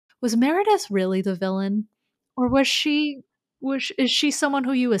Was Meredith really the villain? Or is she someone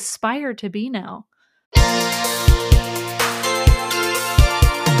who you aspire to be now?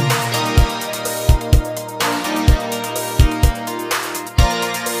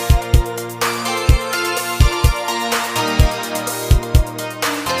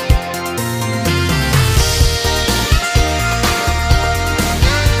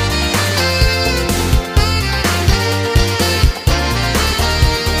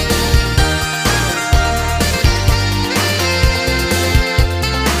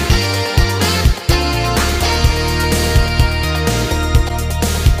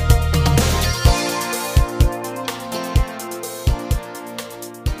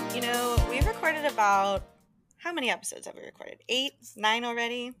 We've recorded about, how many episodes have we recorded? 8, 9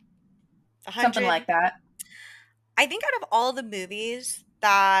 already? Something 100? like that. I think out of all the movies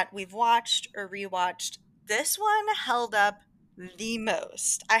that we've watched or rewatched, this one held up the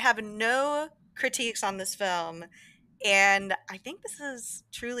most. I have no critiques on this film, and I think this is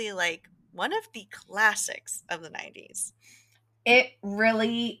truly like one of the classics of the 90s. It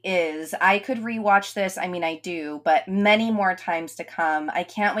really is. I could rewatch this. I mean, I do, but many more times to come. I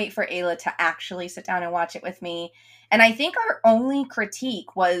can't wait for Ayla to actually sit down and watch it with me. And I think our only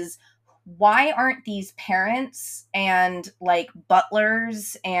critique was, why aren't these parents and like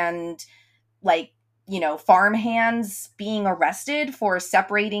butlers and like, farm hands being arrested for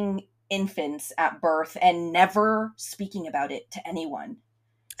separating infants at birth and never speaking about it to anyone?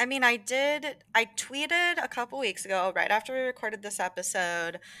 I mean, I tweeted a couple weeks ago, right after we recorded this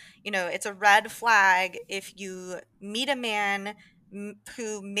episode, it's a red flag if you meet a man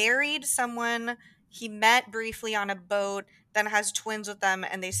who married someone he met briefly on a boat, then has twins with them,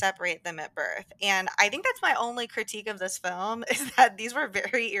 and they separate them at birth. And I think that's my only critique of this film is that these were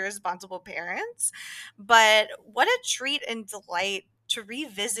very irresponsible parents. But what a treat and delight to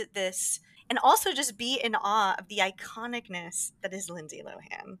revisit this and also just be in awe of the iconicness that is Lindsay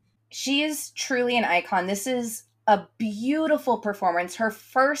Lohan. She is truly an icon. This is a beautiful performance, her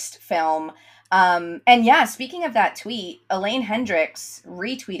first film. And yeah, speaking of that tweet, Elaine Hendricks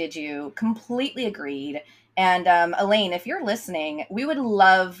retweeted you, completely agreed. And Elaine, if you're listening, we would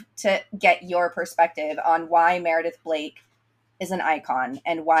love to get your perspective on why Meredith Blake is an icon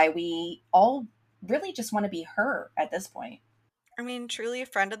and why we all really just want to be her at this point. I mean, truly a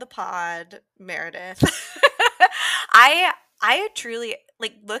friend of the pod, Meredith. I I truly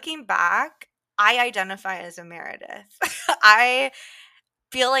like looking back, I identify as a Meredith. I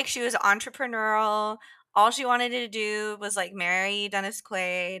feel like she was entrepreneurial. All she wanted to do was like marry Dennis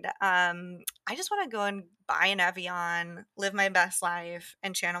Quaid. I just want to go and buy an Evian, live my best life,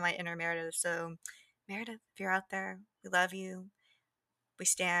 and channel my inner Meredith. So, Meredith, if you're out there, we love you. We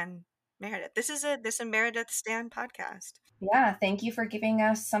stand Meredith. This is a Meredith Stan podcast. Yeah, thank you for giving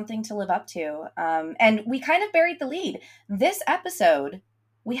us something to live up to. And we kind of buried the lead. This episode,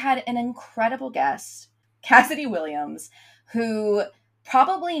 we had an incredible guest, Cassidy Williams, who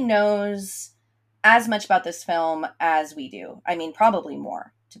probably knows as much about this film as we do. I mean, probably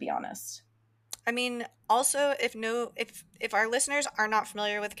more, to be honest. I mean, also, if our listeners are not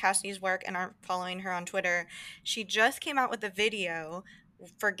familiar with Cassidy's work and aren't following her on Twitter, she just came out with a video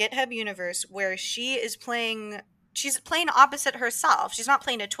for GitHub Universe where she's playing opposite herself. She's not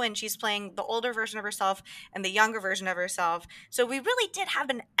playing a twin, she's playing the older version of herself and the younger version of herself. So we really did have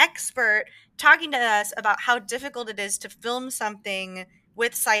an expert talking to us about how difficult it is to film something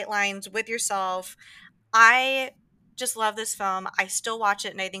with sightlines with yourself. I just love this film. I still watch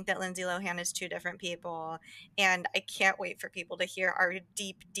it, and I think that Lindsay Lohan is two different people. And I can't wait for people to hear our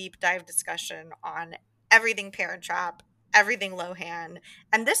deep, deep dive discussion on everything Parent Trap, everything Lohan.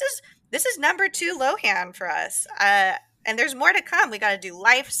 And this is number 2 Lohan for us. And there's more to come. We got to do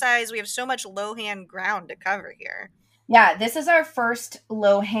Life Size. We have so much Lohan ground to cover here. Yeah, this is our first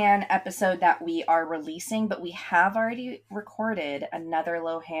Lohan episode that we are releasing, but we have already recorded another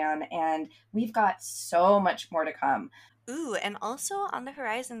Lohan, and we've got so much more to come. Ooh, and also on the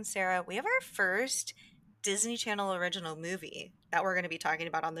horizon, Sarah, we have our first Disney Channel original movie that we're going to be talking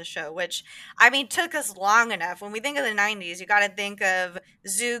about on this show, which, I mean, took us long enough. When we think of the 90s, you got to think of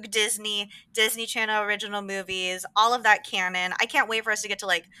Zoog Disney Channel original movies, all of that canon. I can't wait for us to get to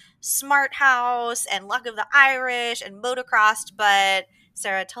like Smart House and Luck of the Irish and Motocrossed. But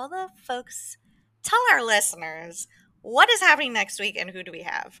Sarah, tell our listeners, what is happening next week and who do we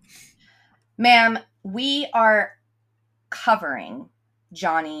have? Ma'am, we are covering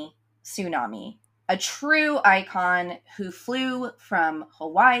Johnny Tsunami, a true icon who flew from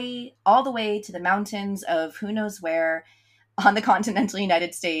Hawaii all the way to the mountains of who knows where on the continental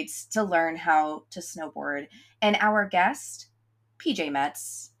United States to learn how to snowboard. And our guest, PJ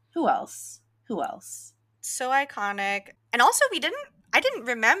Metz, Who else? Who else? So iconic. And also I didn't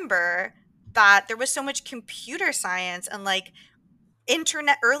remember that there was so much computer science and like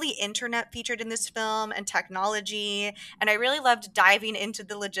early internet featured in this film and technology, and I really loved diving into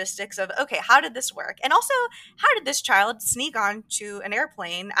the logistics of, okay, how did this work, and also how did this child sneak onto an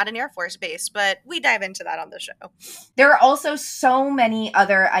airplane at an Air Force base. But we dive into that on the show. There are also so many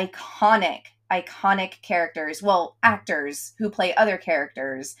other iconic characters, well, actors who play other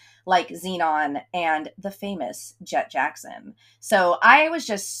characters like Xenon and the famous Jet Jackson. So I was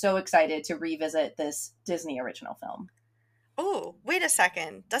just so excited to revisit this Disney original film. Oh, wait a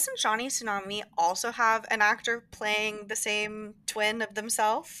second. Doesn't Johnny Tsunami also have an actor playing the same twin of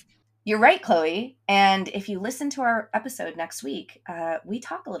themselves? You're right, Chloe. And if you listen to our episode next week, we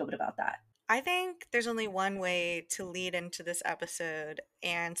talk a little bit about that. I think there's only one way to lead into this episode,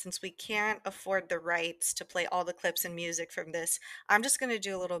 and since we can't afford the rights to play all the clips and music from this, I'm just going to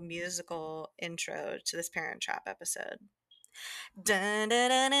do a little musical intro to this Parent Trap episode. Dun, dun,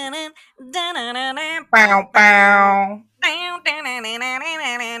 dun, dun, dun, dun, dun, dun, dun, Bow, bow. down, dun, dun, dun, dun,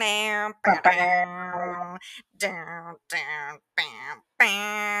 dun, dun, dun, Bow, bow, bow. down, down, bow,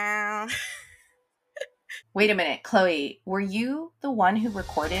 bow. Wait a minute, Chloe, were you the one who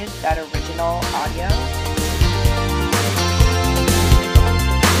recorded that original audio?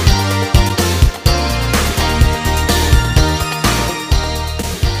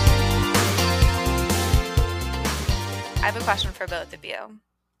 I have a question for both of you. All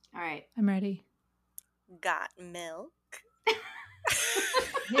right. I'm ready. Got milk?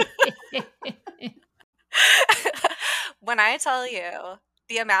 When I tell you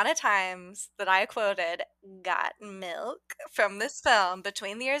the amount of times that I quoted "got milk" from this film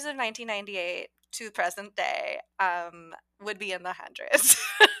between the years of 1998 to present day would be in the hundreds.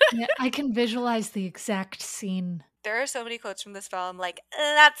 Yeah, I can visualize the exact scene. There are so many quotes from this film, like,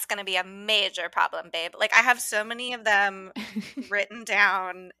 that's going to be a major problem, babe. Like, I have so many of them written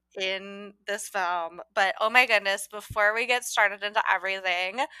down in this film. But oh my goodness, before we get started into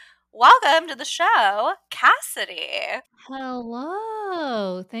everything, welcome to the show, Cassidy.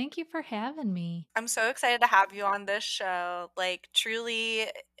 Hello. Thank you for having me. I'm so excited to have you on this show. Like, truly,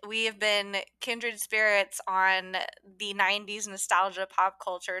 we have been kindred spirits on the 90s nostalgia pop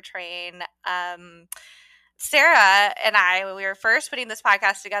culture train. Sarah and I, when we were first putting this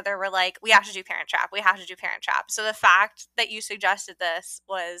podcast together, were like, we have to do Parent Trap. We have to do Parent Trap. So the fact that you suggested this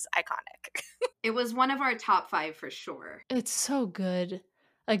was iconic. It was one of our top 5 for sure. It's so good.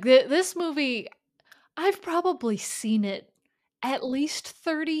 Like this movie, I've probably seen it at least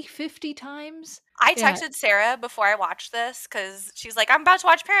 30, 50 times. I Yeah. texted Sarah before I watched this because she's like, I'm about to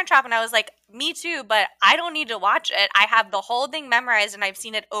watch Parent Trap. And I was like, me too, but I don't need to watch it. I have the whole thing memorized and I've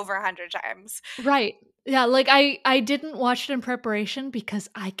seen it over 100 times. Right. Yeah, like I didn't watch it in preparation because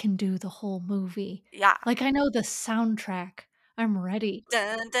I can do the whole movie. Yeah. Like I know the soundtrack. I'm ready.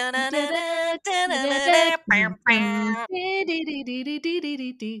 Dun, dun, dun, dun, dun, dun, dun, dun, dun, bam, bam.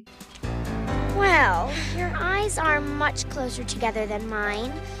 Well, your eyes are much closer together than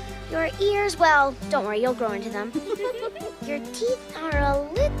mine. Your ears, well, don't worry, you'll grow into them. Your teeth are a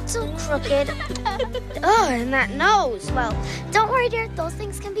little crooked. Oh, and that nose. Well, don't worry, dear, those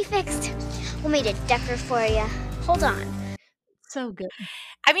things can be fixed. We'll make a decker for you. Hold on. So good.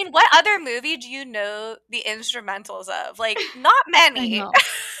 I mean, what other movie do you know the instrumentals of? Like, not I many. know.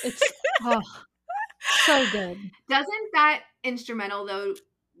 It's so good. Doesn't that instrumental, though,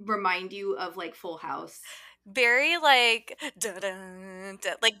 remind you of, like, Full House? Very, like, dun-dun,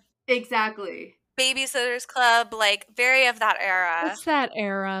 dun, like, Exactly. Babysitter's Club, like, very of that era. It's that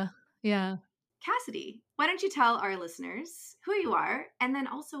era. Yeah. Cassidy, why don't you tell our listeners who you are and then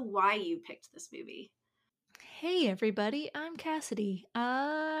also why you picked this movie? Hey everybody, I'm Cassidy.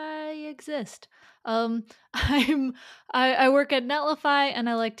 I exist. I work at Netlify and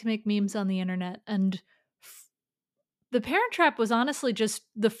I like to make memes on the internet. And The Parent Trap was honestly just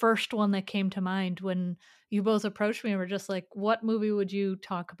the first one that came to mind when you both approached me and were just like, what movie would you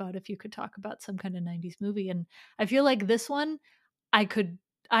talk about if you could talk about some kind of 90s movie? And I feel like this one I could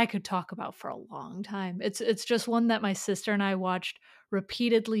talk about for a long time. It's just one that my sister and I watched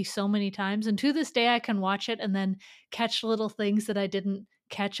repeatedly so many times, and to this day I can watch it and then catch little things that I didn't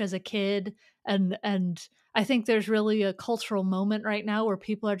catch as a kid. And I think there's really a cultural moment right now where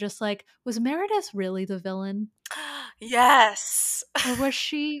people are just like, was Meredith really the villain? Yes. Or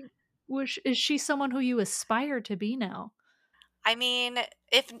is she someone who you aspire to be now? I mean,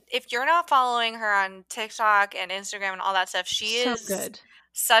 if you're not following her on TikTok and Instagram and all that stuff, she So is good.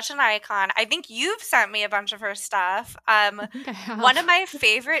 such an icon. I think you've sent me a bunch of her stuff. I think I have. One of my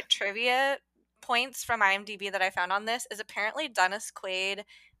favorite trivia points from IMDb that I found on this is apparently Dennis Quaid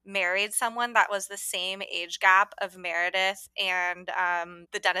married someone that was the same age gap of Meredith and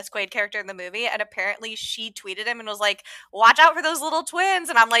the Dennis Quaid character in the movie, and apparently she tweeted him and was like, watch out for those little twins,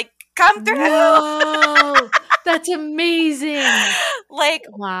 and I'm like, come through. Whoa, that's amazing. Like,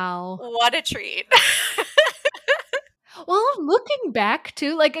 wow, what a treat. Well, looking back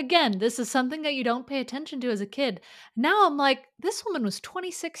too, like, again, this is something that you don't pay attention to as a kid. Now I'm like, this woman was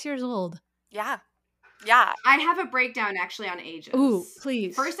 26 years old. Yeah. I have a breakdown actually on ages. Ooh,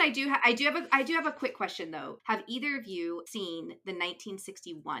 please. First, I do have a quick question though. Have either of you seen the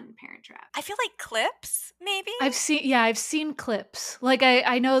 1961 Parent Trap? I feel like clips, maybe. I've seen clips. Like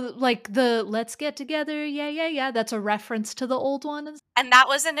I know, like the "Let's Get Together," yeah. That's a reference to the old one. And that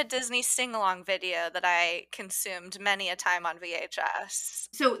was in a Disney sing-along video that I consumed many a time on VHS.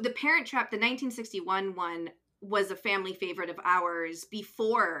 So the Parent Trap, the 1961 one, was a family favorite of ours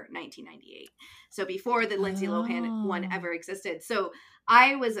before 1998. So before the Lindsay Lohan one ever existed. So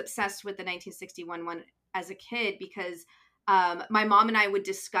I was obsessed with the 1961 one as a kid because my mom and I would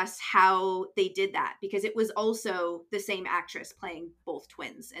discuss how they did that, because it was also the same actress playing both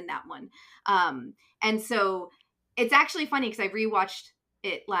twins in that one. And so it's actually funny because I rewatched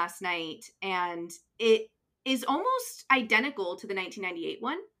it last night, and it is almost identical to the 1998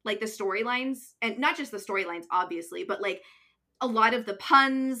 one. Like the storylines, and not just the storylines, obviously, but like a lot of the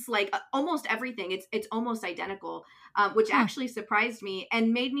puns, like almost everything. It's almost identical, which actually surprised me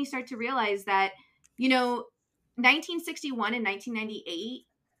and made me start to realize that, 1961 and 1998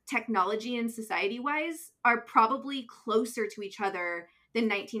 technology and society wise are probably closer to each other than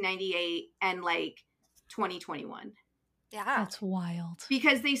 1998 and like 2021. Yeah. That's wild.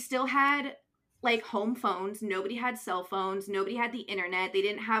 Because they still had like home phones. Nobody had cell phones. Nobody had the internet. They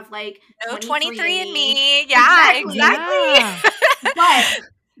didn't have like no 23andMe. Yeah, exactly. Yeah.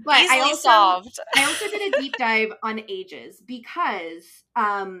 But easily I solved. also did a deep dive on ages because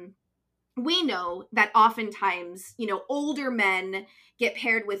we know that oftentimes, older men get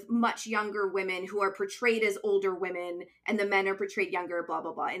paired with much younger women who are portrayed as older women, and the men are portrayed younger, blah,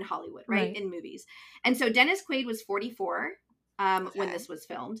 blah, blah, in Hollywood, right? In movies. And so Dennis Quaid was 44 when this was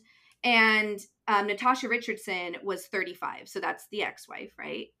filmed. And Natasha Richardson was 35. So that's the ex-wife,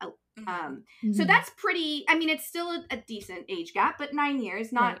 right? So that's pretty, it's still a decent age gap, but 9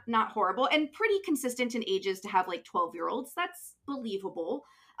 years, not horrible, and pretty consistent in ages to have like 12-year-olds. That's believable.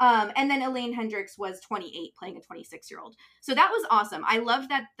 And then Elaine Hendricks was 28 playing a 26-year-old. So that was awesome. I loved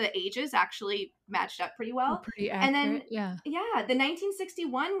that the ages actually matched up pretty well. Pretty accurate, and then, the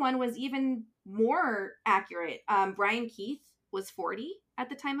 1961 one was even more accurate. Brian Keith was 40 at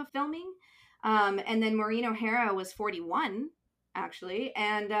the time of filming. And then Maureen O'Hara was 41, actually.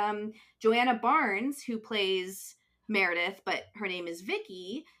 And Joanna Barnes, who plays Meredith, but her name is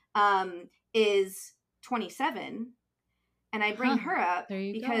Vicky, is 27. And I bring her up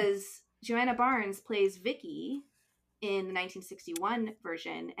because Joanna Barnes plays Vicky in the 1961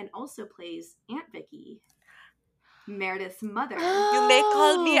 version and also plays Aunt Vicky, Meredith's mother. You may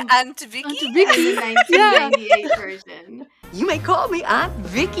call me Aunt Vicky. Aunt Vicky. In the 1998 version. You may call me Aunt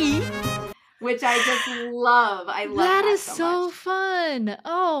Vicky. Which I just love. I love that is so much. Fun.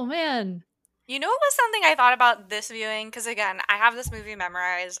 Oh, man. You know, it was something I thought about this viewing, because again, I have this movie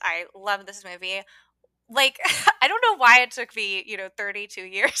memorized. I love this movie. Like, I don't know why it took me, 32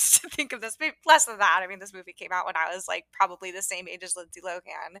 years to think of this. Maybe less than that. I mean, this movie came out when I was like probably the same age as Lindsay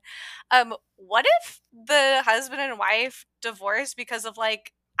Lohan. What if the husband and wife divorced because of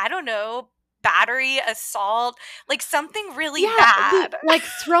like, I don't know, battery, assault, like something really bad? Like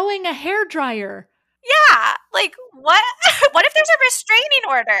throwing a hairdryer. Yeah. Like, what? What if there's a restraining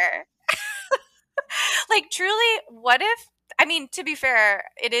order? Like, truly, what if, to be fair,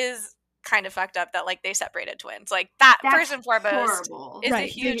 it is kind of fucked up that like they separated twins. Like that's first and foremost horrible. Is a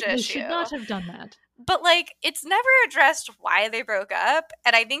huge issue. They should not have done that. But like it's never addressed why they broke up,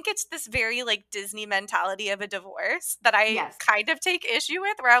 and I think it's this very like Disney mentality of a divorce that I kind of take issue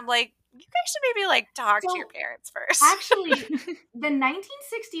with, where I'm like, you guys should maybe like talk to your parents first. Actually, the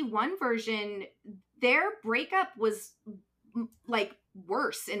 1961 version, their breakup was like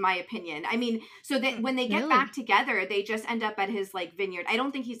worse in my opinion. So that when they get back together, they just end up at his like vineyard. I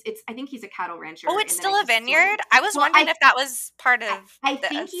don't think I think he's a cattle rancher. Oh, it's still a vineyard? I was wondering if that was part of I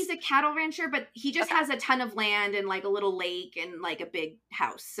think he's a cattle rancher, but he just has a ton of land and like a little lake and like a big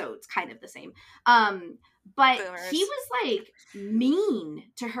house, so it's kind of the same. But Boomers. He was like mean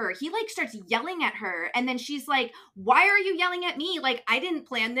to her. He like starts yelling at her, and then she's like, "Why are you yelling at me? Like I didn't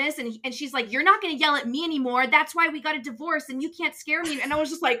plan this." And she's like, "You're not going to yell at me anymore. That's why we got a divorce, and you can't scare me." And I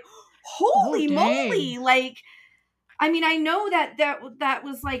was just like, "Holy moly!" Like, I know that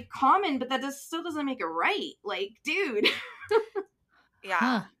was like common, but that still doesn't make it right. Like, dude. Yeah.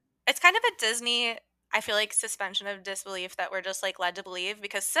 Huh. It's kind of a Disney, I feel like, suspension of disbelief that we're just like led to believe,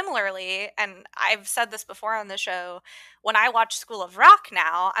 because similarly, and I've said this before on the show, when I watch School of Rock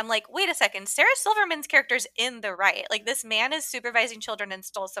now, I'm like, wait a second, Sarah Silverman's character's in the right. Like, this man is supervising children and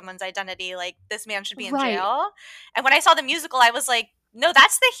stole someone's identity. Like, this man should be in Right. jail. And when I saw the musical, I was like, no,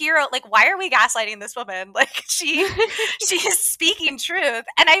 that's the hero. Like, why are we gaslighting this woman? Like, she is speaking truth.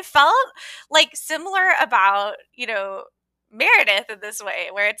 And I felt like similar about, you know, Meredith in this way,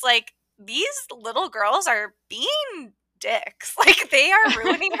 where it's like, these little girls are being dicks. Like, they are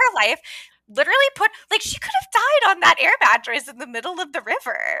ruining her life. Literally like, she could have died on that air mattress in the middle of the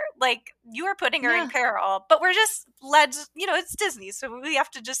river. Like, you are putting her in peril. But we're just led, you know, it's Disney, so we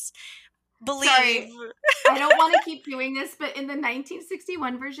have to just believe. Sorry, I don't want to keep doing this, but in the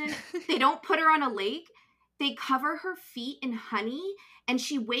 1961 version, they don't put her on a lake. They cover her feet in honey, and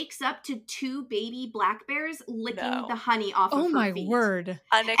she wakes up to 2 baby black bears licking the honey off of her feet. Oh my word.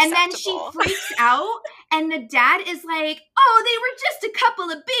 Unacceptable. And then she freaks out, and the dad is like, oh, they were just a couple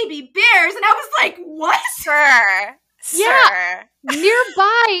of baby bears. And I was like, what? Sir. Yeah.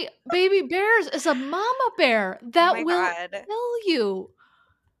 Nearby baby bears is a mama bear that will kill you.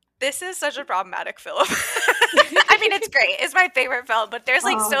 This is such a problematic film. I mean, it's great. It's my favorite film, but there's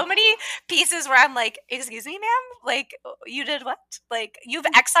like so many pieces where I'm like, excuse me, ma'am? Like, you did what? Like, you've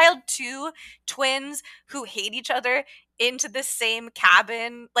exiled 2 twins who hate each other into the same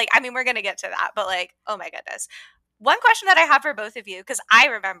cabin. Like, I mean, we're going to get to that, but like, oh my goodness. One question that I have for both of you, because I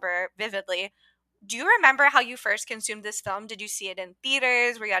remember vividly, do you remember how you first consumed this film? Did you see it in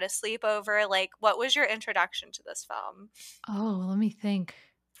theaters? Were you at a sleepover? Like, what was your introduction to this film? Oh, let me think.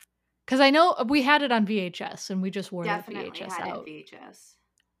 Because I know we had it on VHS, and we just wore that VHS had out. It VHS.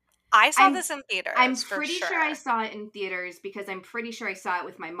 I saw this in theaters. I'm pretty sure I saw it in theaters, because I'm pretty sure I saw it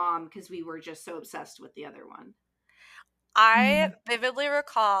with my mom, because we were just so obsessed with the other one. I vividly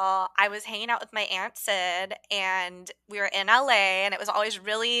recall I was hanging out with my Aunt Sid, and we were in LA, and it was always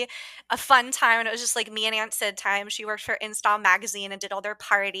really a fun time. And it was just like me and Aunt Sid time. She worked for InStyle magazine and did all their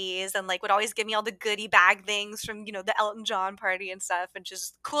parties, and like would always give me all the goodie bag things from, you know, the Elton John party and stuff, and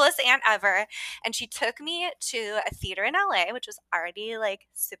just coolest aunt ever. And she took me to a theater in LA, which was already like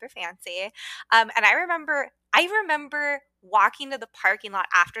super fancy. And I remember walking to the parking lot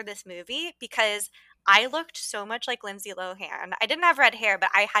after this movie because I looked so much like Lindsay Lohan. I didn't have red hair,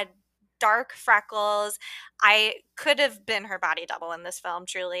 but I had dark freckles. I could have been her body double in this film,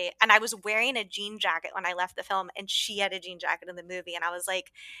 truly. And I was wearing a jean jacket when I left the film, and she had a jean jacket in the movie. And I was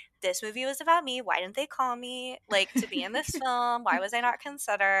like, this movie was about me. Why didn't they call me, like, to be in this film? Why was I not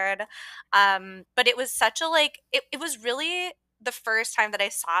considered? But it was such a, like, it was really the first time that I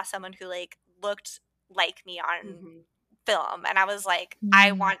saw someone who, like, looked like me on film, and I was like,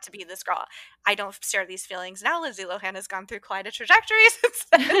 I want to be this girl. I don't share these feelings now. Lindsay Lohan has gone through quite a trajectory since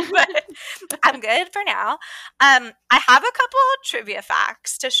then, but I'm good for now. I have a couple trivia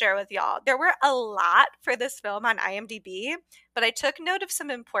facts to share with y'all. There were a lot for this film on IMDb, but I took note of some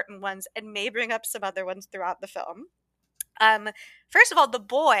important ones and may bring up some other ones throughout the film. First of all, the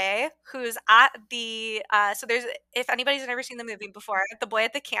boy who's at the so there's, if anybody's never seen the movie before, the boy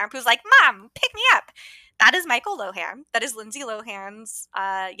at the camp who's like, Mom, pick me up. That is Michael Lohan. That is Lindsay Lohan's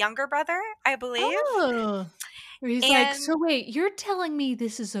younger brother, I believe. Oh. He's like, so wait, you're telling me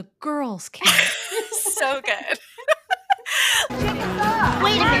this is a girls' camp? So good.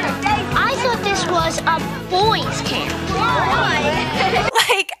 Wait a minute. I thought this was a boys' camp.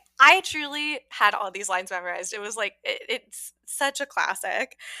 Like, I truly had all these lines memorized. It was like, it's such a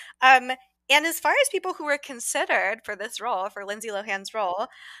classic. And as far as people who were considered for this role, for Lindsay Lohan's role,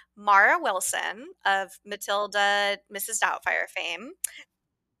 Mara Wilson of Matilda, Mrs. Doubtfire fame,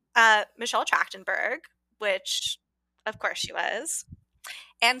 Michelle Trachtenberg, which of course she was,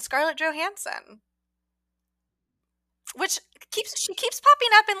 and Scarlett Johansson, which she keeps popping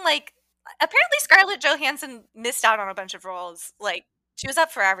up in, like, apparently Scarlett Johansson missed out on a bunch of roles. Like, she was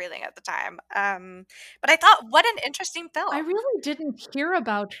up for everything at the time. But I thought, what an interesting film. I really didn't hear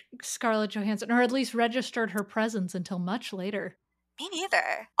about Scarlett Johansson, or at least registered her presence until much later. Me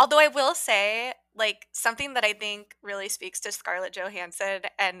neither. Although I will say, like, something that I think really speaks to Scarlett Johansson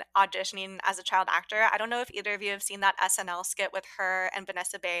and auditioning as a child actor. I don't know if either of you have seen that SNL skit with her and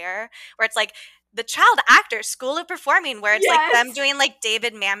Vanessa Bayer, where it's like the child actor school of performing, where it's like them doing like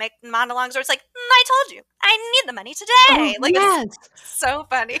David Mamet monologues, where it's like, I told you, I need the money today. Oh, like, it's so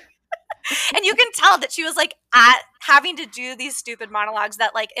funny. And you can tell that she was like at having to do these stupid monologues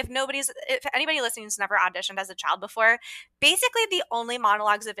that like if anybody listening has never auditioned as a child before, basically the only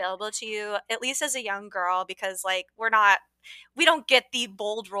monologues available to you, at least as a young girl, because like we don't get the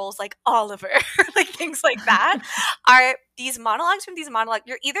bold roles like Oliver, like things like that, are these monologues from these monologues.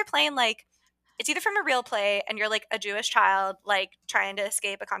 You're either playing like it's either from a real play and you're like a Jewish child like trying to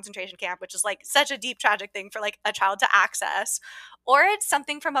escape a concentration camp, which is like such a deep tragic thing for like a child to access, or it's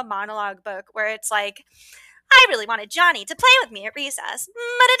something from a monologue book where it's like I really wanted Johnny to play with me at recess,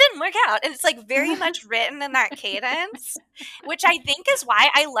 but it didn't work out. And it's like very much written in that cadence, which I think is why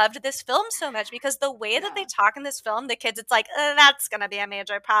I loved this film so much, because the way that they talk in this film, the kids, it's like, that's going to be a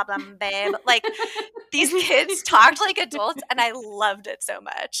major problem, babe. Like these kids talked like adults and I loved it so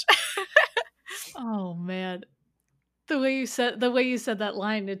much. Oh man. The way you said that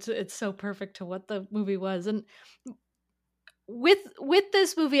line, it's so perfect to what the movie was. And with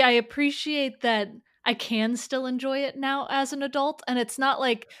this movie, I appreciate that I can still enjoy it now as an adult, and it's not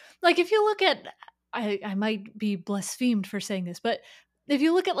like if you look at I might be blasphemed for saying this, but if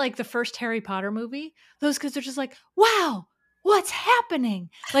you look at like the first Harry Potter movie, those kids are just like, "Wow, what's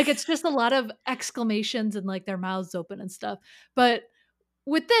happening?" Like it's just a lot of exclamations and like their mouths open and stuff. But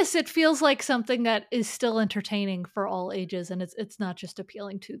with this, it feels like something that is still entertaining for all ages, and it's not just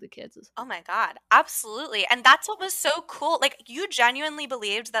appealing to the kids. Oh my God, absolutely. And that's what was so cool. Like, you genuinely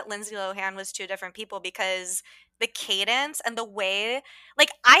believed that Lindsay Lohan was two different people because the cadence and the way,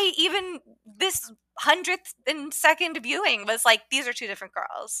 like, I even, this 100th viewing was like, these are two different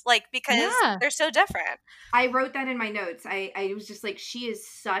girls. Like, because Yeah. they're so different. I wrote that in my notes. I was just like, she is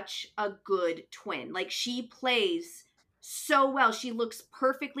such a good twin. Like, she plays so well. She looks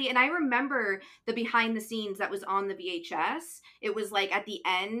perfectly. And I remember the behind the scenes that was on the VHS. It was like at the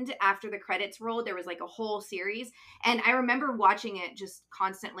end, after the credits rolled, there was like a whole series. And I remember watching it just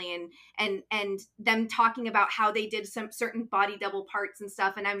constantly and them talking about how they did some certain body double parts and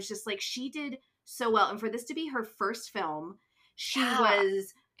stuff. And I was just like, she did so well. And for this to be her first film, she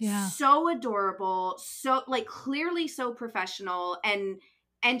was so adorable, so like clearly so professional, and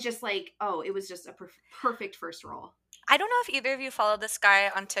just like, oh, it was just a perfect first role. I don't know if either of you follow this guy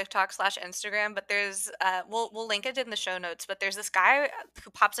on TikTok/Instagram, but there's we'll link it in the show notes, but there's this guy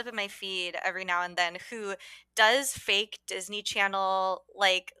who pops up in my feed every now and then who does fake Disney Channel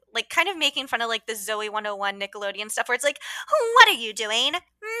like kind of making fun of like the Zoe 101 Nickelodeon stuff where it's like, what are you doing?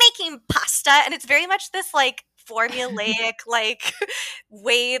 Making pasta. And it's very much this like formulaic like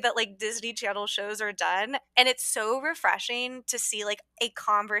way that like Disney Channel shows are done, and it's so refreshing to see like a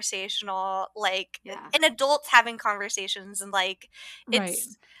conversational like an adults having conversations, and like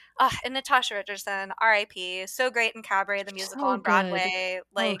it's and Natasha Richardson, R.I.P., so great in Cabaret the musical on Broadway.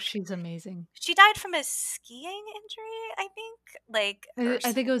 Like, she's amazing. She died from a skiing injury, I think. Like,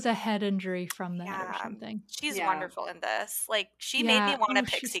 I think it was a head injury from that or something. She's wonderful in this. Like, she made me want a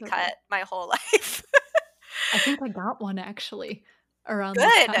pixie cut my whole life. I think I got one actually around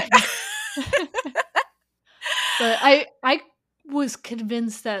this time. But I was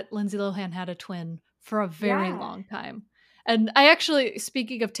convinced that Lindsay Lohan had a twin for a very long time. And I actually,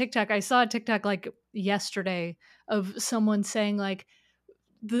 speaking of TikTok, I saw a TikTok like yesterday of someone saying like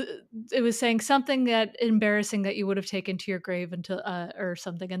it was saying something that embarrassing that you would have taken to your grave until or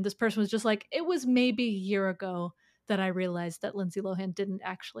something, and this person was just like, it was maybe a year ago that I realized that Lindsay Lohan didn't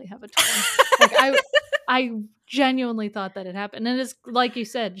actually have a twin. Like I genuinely thought that it happened, and it's like you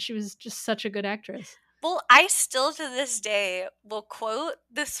said, she was just such a good actress. Well, I still to this day will quote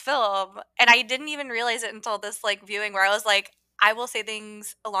this film, and I didn't even realize it until this like viewing where I was like, I will say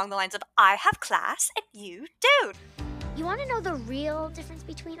things along the lines of, I have class and you don't. You want to know the real difference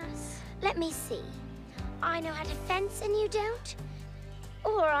between us? Let me see. I know how to fence and you don't.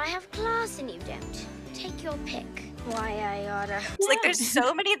 Or I have class and you don't. Take your pick. Why I oughta. It's like there's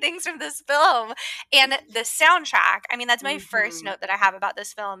so many things from this film. And the soundtrack, I mean, that's my first note that I have about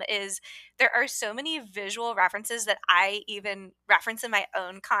this film is there are so many visual references that I even reference in my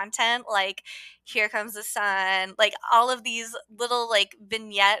own content. Like, Here Comes the Sun, like all of these little like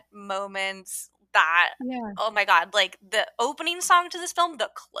vignette moments that, oh my God, like the opening song to this film,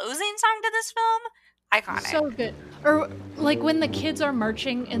 the closing song to this film, iconic. So good. Or like when the kids are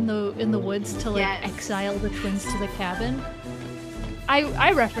marching in the woods to like exile the twins to the cabin.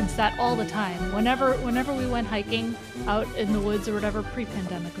 I reference that all the time. Whenever we went hiking out in the woods or whatever,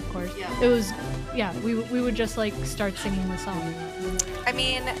 pre-pandemic of course. It was we would just like start singing the song. I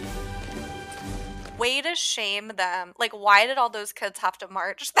mean, way to shame them. Like, why did all those kids have to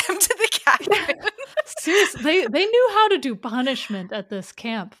march them to the cabin? Seriously, they knew how to do punishment at this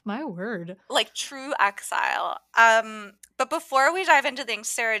camp. My word. Like true exile. But before we dive into things,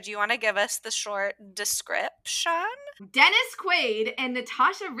 Sarah, do you want to give us the short description? Dennis Quaid and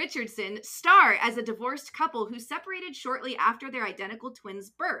Natasha Richardson star as a divorced couple who separated shortly after their identical twins'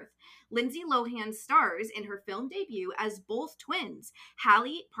 birth. Lindsay Lohan stars in her film debut as both twins,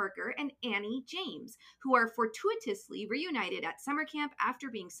 Hallie Parker and Annie James, who are fortuitously reunited at summer camp after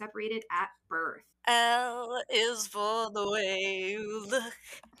being separated at birth. L is for the way you look.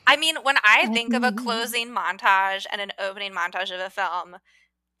 I mean, when I think of a closing montage and an opening montage of a film,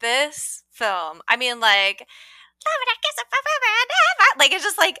 this film, I mean, like, like, it's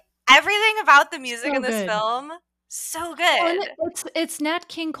just like everything about the music So in this good. film, so Well, good. and it's Nat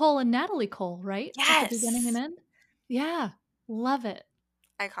King Cole and Natalie Cole, right? At the beginning and Yes. end? Yeah. Love it.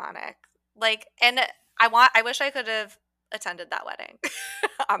 Iconic. Like, and I wish I could have attended that wedding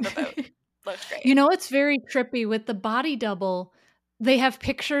on the boat. Looked great. You know, it's very trippy with the body double. They have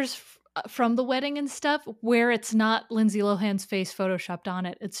pictures from the wedding and stuff where it's not Lindsay Lohan's face photoshopped on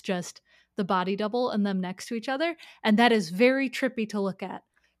it. It's just the body double and them next to each other. And that is very trippy to look at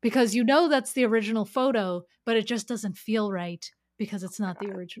because you know that's the original photo, but it just doesn't feel right because it's not the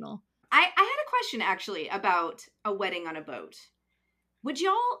original. I had a question actually about a wedding on a boat. Would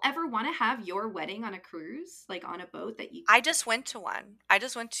y'all ever want to have your wedding on a cruise, like on a boat that you? I just went to one. I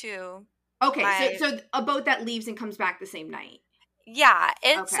just went to. Okay, so a boat that leaves and comes back the same night. Yeah,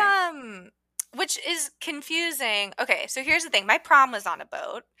 it's Okay. which is confusing. Okay, so here's the thing. My prom was on a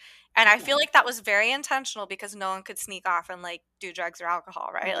boat, and I feel like that was very intentional because no one could sneak off and like do drugs or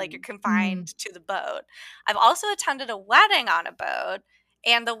alcohol, right? Like you're confined to the boat. I've also attended a wedding on a boat,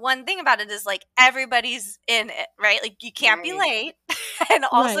 and the one thing about it is like everybody's in it, right? Like you can't be late, and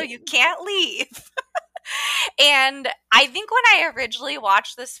also you can't leave. And I think when I originally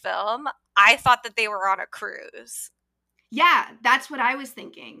watched this film, I thought that they were on a cruise. Yeah, that's what I was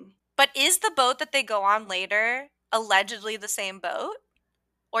thinking. But is the boat that they go on later allegedly the same boat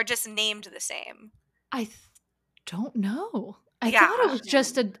or just named the same? I don't know. I thought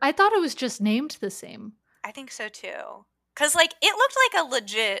it was just named the same. I think so too. Cuz like it looked like a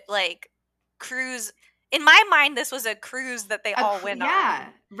legit like cruise. In my mind this was a cruise that they all went on. Yeah,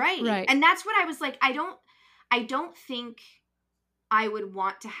 right. And that's what I was like, I don't think I would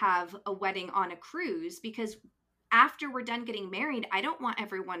want to have a wedding on a cruise because after we're done getting married, I don't want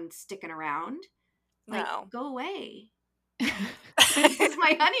everyone sticking around. Like, go away. This is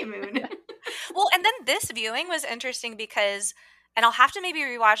my honeymoon. Well, and then this viewing was interesting because, and I'll have to maybe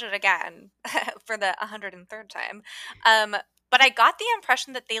rewatch it again for the 103rd time. But I got the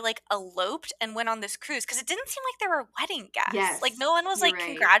impression that they like eloped and went on this cruise because it didn't seem like they were wedding guests. Yes, like no one was like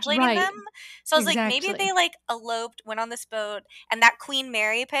congratulating them. So I was like, maybe they like eloped, went on this boat, and that Queen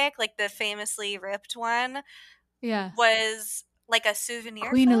Mary pic, like the famously ripped one, was like a souvenir.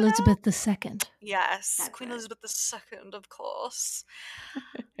 Queen photo? Elizabeth II. Yes, That's Queen it. Elizabeth II, of course.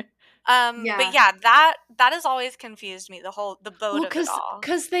 Yeah. But yeah, that has always confused me, the boat of it all.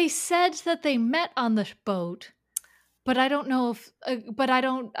 Because they said that they met on the boat, but I don't know if.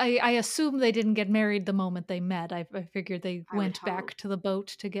 I assume they didn't get married the moment they met. I figured they went back to the boat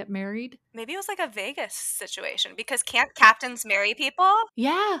to get married. Maybe it was like a Vegas situation because can't captains marry people?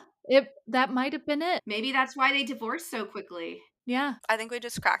 Yeah, that might have been it. Maybe that's why they divorced so quickly. Yeah, I think we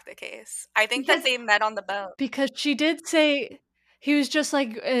just cracked the case. I think that they met on the boat because she did say he was just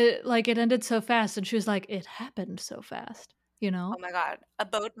like it ended so fast, and she was like, it happened so fast. You know? Oh my god, a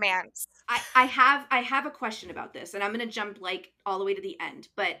boat man. I have a question about this, and I'm gonna jump like all the way to the end.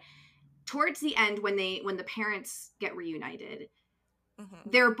 But towards the end, when the parents get reunited,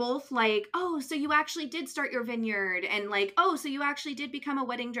 they're both like, "Oh, so you actually did start your vineyard," and like, "Oh, so you actually did become a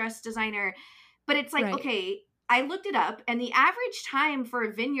wedding dress designer." But it's like, okay, I looked it up, and the average time for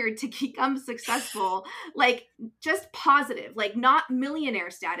a vineyard to become successful, like just positive, like not millionaire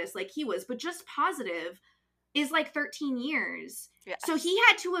status like he was, but just positive, is like 13 years. Yes. So he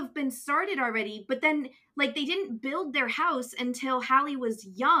had to have been started already, but then like they didn't build their house until Hallie was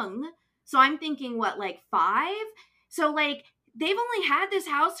young. So I'm thinking what, like 5? So like they've only had this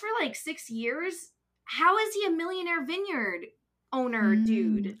house for like 6 years. How is he a millionaire vineyard owner,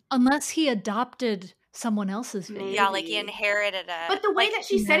 dude? Unless he adopted someone else's vineyard. Yeah, like he inherited it. But the way that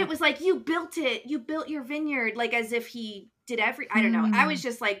she said it was like, you built it, you built your vineyard, like as if he did I don't know. I was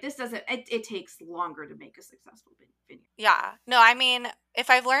just like, this doesn't, it takes longer to make a successful vineyard. Yeah. No, I mean, if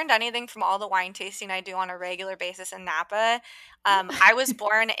I've learned anything from all the wine tasting I do on a regular basis in Napa, I was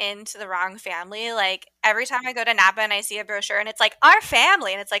born into the wrong family. Like every time I go to Napa and I see a brochure and it's like our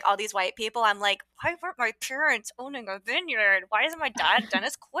family and it's like all these white people, I'm like, why weren't my parents owning a vineyard? Why isn't my dad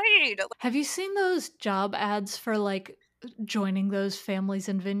Dennis Quaid? Have you seen those job ads for like joining those families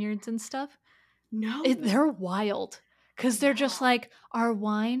and vineyards and stuff? No. They're wild. because they're just like, our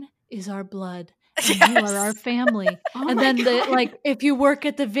wine is our blood. And Yes. you are our family. Oh and my then God. like if you work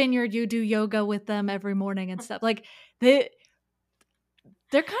at the vineyard, you do yoga with them every morning and stuff. Like they're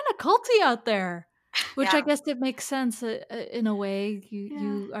kind of culty out there, which I Yeah. guess it makes sense in a way.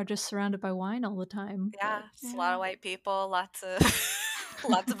 You are just surrounded by wine all the time. Yeah, but- it's a lot of white people, lots of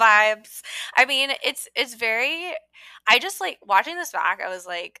lots of vibes. I mean, it's very I just like watching this back, I was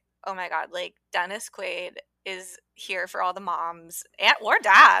like, oh my God, like Dennis Quaid is here for all the moms and or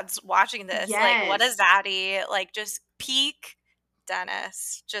dads watching this. Like, what a Yes. zaddy, like just peak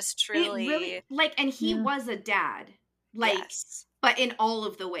Dennis. Just It truly really like, and he Yeah. was a dad, like, yes. but in all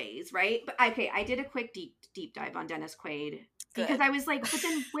of the ways, right? But okay, I did a quick deep dive on Dennis Quaid because Good. I was like, but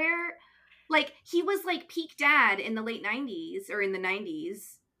then where, like, he was like peak dad in the late '90s or in the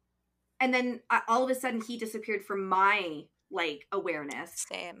 '90s, and then all of a sudden he disappeared from my like awareness.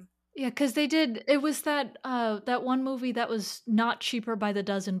 Same. Yeah, because they did. It was that one movie that was not Cheaper by the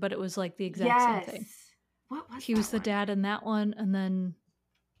Dozen, but it was like the exact same thing. What was He that was the one? dad in that one, and then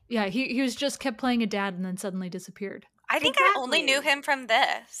he was just kept playing a dad, and then suddenly disappeared. I think I only knew Exactly. him from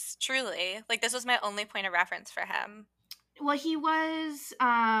this, truly. Like this was my only point of reference for him. Well, he was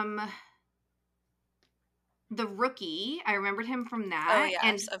The Rookie. I remembered him from that. Oh, yes,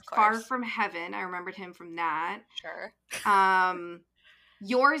 And of Far course. From Heaven. I remembered him from that. Sure.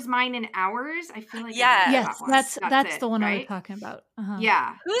 Yours, Mine, and Ours. I feel like Yes. I remember Yes, that one. that's it, the one I was right? talking about. Uh-huh.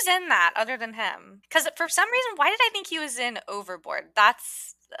 Yeah. Who's in that other than him? Because for some reason, why did I think he was in Overboard?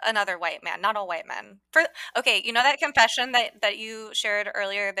 That's another white man, not all white men. Okay, you know that confession that you shared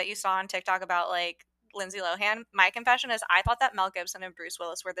earlier that you saw on TikTok about like Lindsay Lohan? My confession is I thought that Mel Gibson and Bruce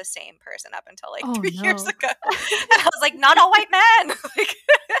Willis were the same person up until like 3 years ago. And I was like, not all white men. Like,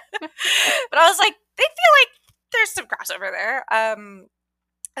 but I was like, they feel like there's some crossover there.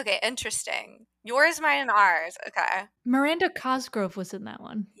 Okay, interesting. Yours, Mine, and Ours. Okay. Miranda Cosgrove was in that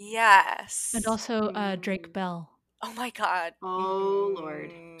one, Yes. and also Drake Bell. Oh my God. Oh, Lord.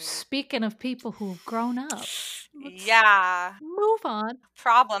 Speaking of people who've grown up, Yeah. move on.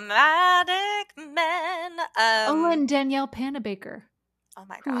 Problematic men. And Danielle Panabaker, Oh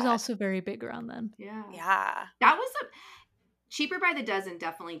my who was God. also very big around then. Yeah. Yeah. That was Cheaper by the Dozen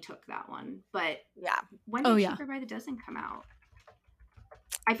definitely took that one. But Yeah. when did Cheaper by the Dozen come out?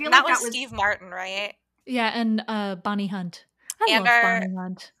 I feel that like was Steve Martin, right? Yeah, and Bonnie Hunt. I And love Bonnie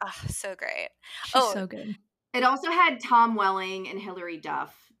Hunt. Oh, so great. She's so good. It also had Tom Welling and Hilary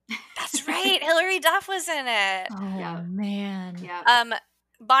Duff. That's right. Hilary Duff was in it. Oh Yeah. man. Yeah.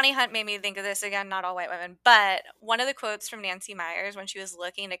 Bonnie Hunt made me think of this again, not all white women, but one of the quotes from Nancy Meyers when she was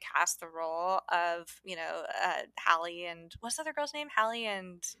looking to cast the role of, Hallie and what's the other girl's name? Hallie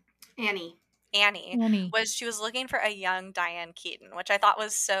and Annie was she was looking for a young Diane Keaton, which I thought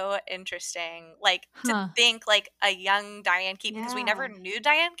was so interesting. Like to think like a young Diane Keaton because we never knew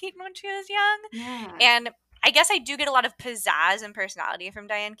Diane Keaton when she was young. Yeah. And I guess I do get a lot of pizzazz and personality from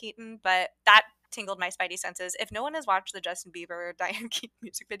Diane Keaton, but that tingled my spidey senses. If no one has watched the Justin Bieber Diane Keaton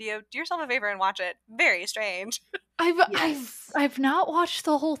music video, do yourself a favor and watch it. Very strange. I've not watched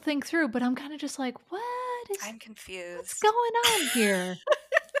the whole thing through, but I'm kind of just like, I'm confused. What's going on here?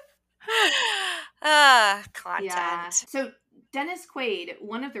 Content. Yeah. So Dennis Quaid,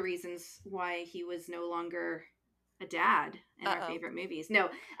 one of the reasons why he was no longer a dad in our favorite movies. No,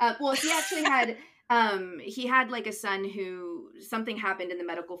 well, he actually had he had like a son who something happened in the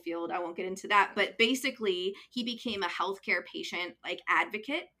medical field. I won't get into that, but basically he became a healthcare patient like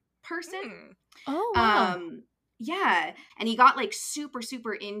advocate person. Oh, wow. Yeah, and he got like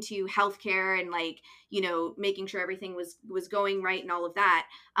super into healthcare and like, making sure everything was going right and all of that.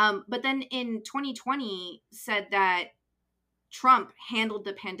 But then in 2020 said that Trump handled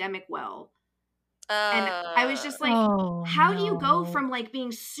the pandemic well. And I was just like, how do you go from like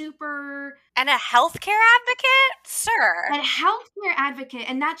being super and a healthcare advocate, sir? A healthcare advocate,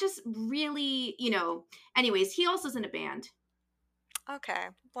 and that just really, anyways, he also is in a band. Okay,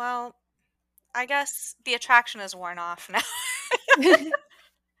 well, I guess the attraction is worn off now.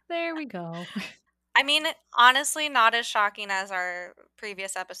 There we go. I mean, honestly, not as shocking as our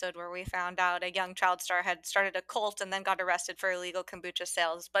previous episode where we found out a young child star had started a cult and then got arrested for illegal kombucha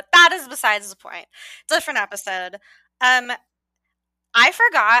sales. But that is besides the point. Different episode. I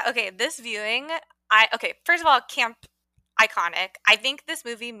forgot. Okay, this viewing. First of all, camp iconic. I think this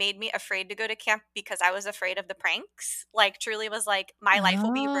movie made me afraid to go to camp because I was afraid of the pranks. Like, truly was like, my life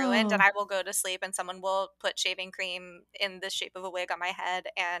will be ruined and I will go to sleep and someone will put shaving cream in the shape of a wig on my head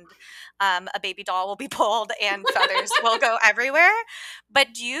and a baby doll will be pulled and feathers will go everywhere.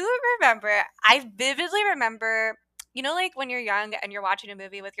 But do you remember, I vividly remember you know, like when you're young and you're watching a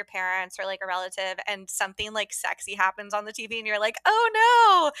movie with your parents or like a relative and something like sexy happens on the TV and you're like, oh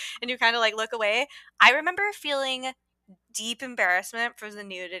no, and you kind of like look away. I remember feeling deep embarrassment for the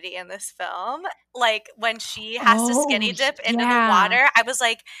nudity in this film. Like when she has to Oh, skinny dip into the yeah. water, I was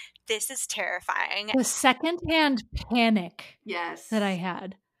like, this is terrifying. The secondhand panic Yes. that I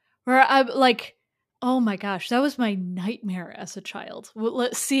had, where I'm like, oh my gosh, that was my nightmare as a child.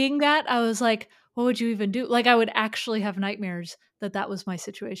 Seeing that, I was like, what would you even do? Like, I would actually have nightmares that was my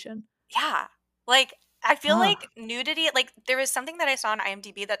situation. Yeah. Like, I feel Ugh. like nudity, like, there was something that I saw on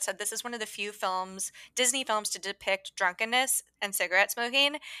IMDb that said this is one of the few films, Disney films, to depict drunkenness and cigarette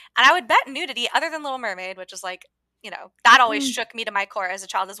smoking. And I would bet nudity, other than Little Mermaid, which is like, you know, that always shook me to my core as a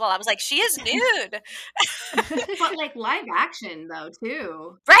child as well. I was like, she is nude. But like live action though,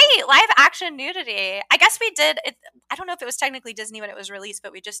 too. Right, live action nudity. I guess we did it. I don't know if it was technically Disney when it was released,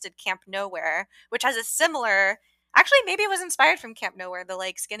 but we just did Camp Nowhere, which has a similar. Actually, maybe it was inspired from Camp Nowhere, the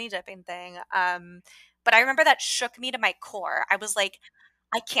like skinny dipping thing. But I remember that shook me to my core. I was like,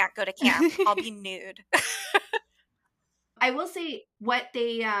 I can't go to camp. I'll be nude. I will say what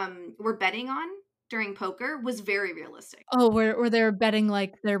they were betting on during poker was very realistic. Oh, where they're betting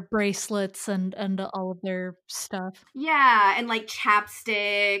like their bracelets and all of their stuff. Yeah, and like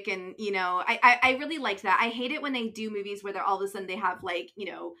chapstick, and you know, I really liked that. I hate it when they do movies where they're all of a sudden they have like,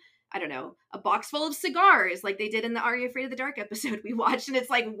 you know, I don't know, a box full of cigars like they did in the Are You Afraid of the Dark episode we watched, and it's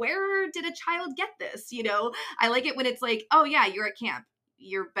like, where did a child get this? You know, I like it when it's like, oh yeah, you're at camp,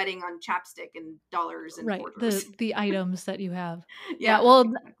 you're betting on chapstick and dollars and Right, quarters. the items that you have. Yeah, well,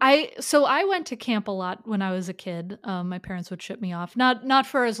 exactly. I went to camp a lot when I was a kid. My parents would ship me off, not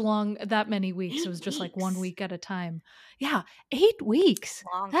for as long, that many weeks. It was just like 1 week at a time. Yeah, 8 weeks.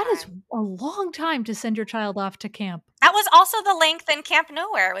 Long That is time. a long time to send your child off to camp. That was also the length in Camp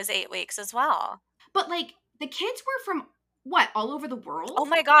Nowhere, was 8 weeks as well. But like the kids were from what, all over the world? Oh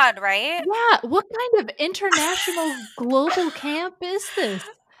my God, right? Yeah, what kind of international global camp is this?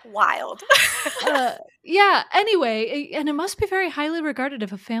 Wild. Yeah, anyway, and it must be very highly regarded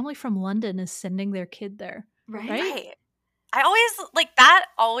if a family from London is sending their kid there. Right. I always, like, that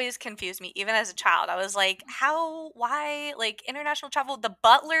always confused me, even as a child. I was like, how, why, like, international travel? The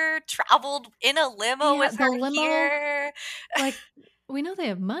butler traveled in a limo with her here. Like, we know they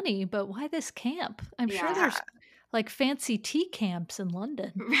have money, but why this camp? I'm sure there's like fancy tea camps in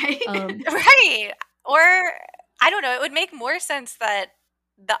London. Right. Right. Or, I don't know, it would make more sense that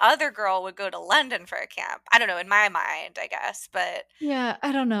the other girl would go to London for a camp. I don't know, in my mind, I guess, but yeah,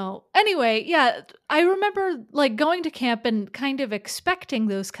 I don't know. Anyway, yeah, I remember like going to camp and kind of expecting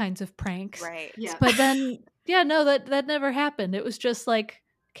those kinds of pranks. right. Yeah. But then, yeah, no, that never happened. It was just like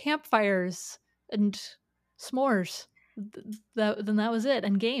campfires and s'mores. Then that was it,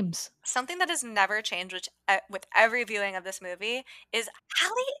 and games. Something that has never changed with every viewing of this movie is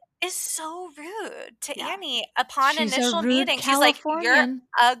Hallie is so rude to Annie upon She's a initial rude meeting. She's like, "You're Californian."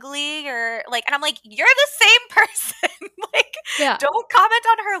 ugly," or like, and I'm like, "You're the same person." Like, Yeah. don't comment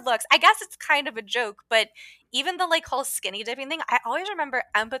on her looks. I guess it's kind of a joke, but even the like whole skinny dipping thing, I always remember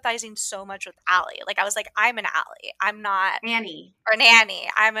empathizing so much with Allie. Like, I was like, I'm an Allie. I'm not Annie. or an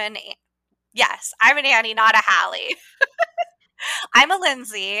Annie. Yes, I'm an Annie, not a Hallie. I'm a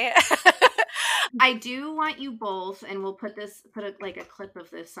Lindsay. I do want you both, and we'll put like a clip of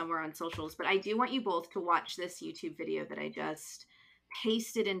this somewhere on socials, but I do want you both to watch this YouTube video that I just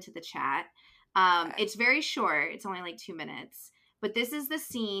pasted into the chat. It's very short. It's only like 2 minutes, but this is the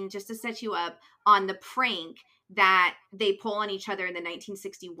scene just to set you up on the prank that they pull on each other in the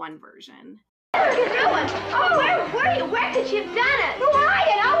 1961 version. What are you doing? Oh, where are you? Where did you have done it? Who are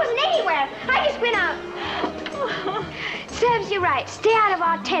you? I wasn't anywhere. I just went out. Serves you right. Stay out of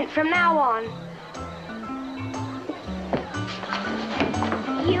our tent from now on.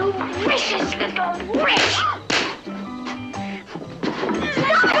 You vicious little witch!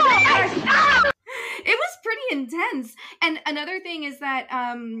 It was pretty intense. And another thing is that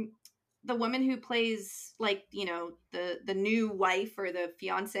the woman who plays, like, you know, the new wife or the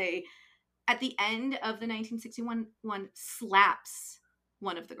fiance at the end of the 1961 one slaps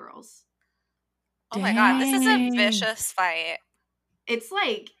one of the girls. Oh my God, this is a vicious fight. It's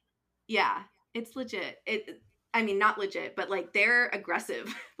like, yeah, it's legit. I mean, not legit, but like they're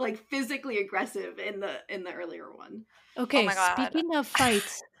aggressive, like physically aggressive in the earlier one. Okay, speaking of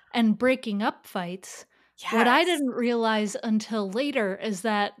fights and breaking up fights, what I didn't realize until later is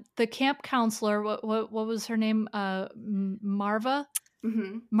that the camp counselor, what was her name? Marva?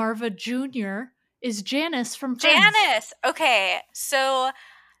 Mm-hmm. Marva Jr. is Janice from Friends. Janice! Okay, so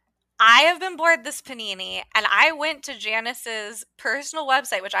I have been bored this panini, and I went to Janice's personal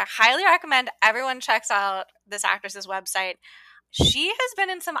website, which I highly recommend everyone checks out this actress's website. She has been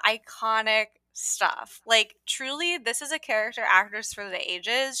in some iconic stuff. Like, truly, this is a character actress for the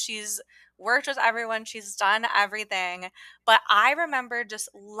ages. She's worked with everyone, she's done everything. But I remember just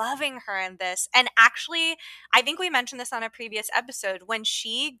loving her in this. And actually, I think we mentioned this on a previous episode when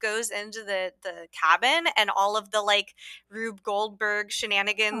she goes into the cabin and all of the like Rube Goldberg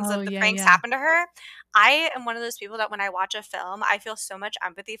shenanigans Oh, of the yeah, pranks yeah. happen to her. I am one of those people that when I watch a film, I feel so much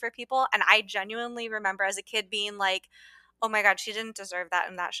empathy for people. And I genuinely remember as a kid being like, oh my God, she didn't deserve that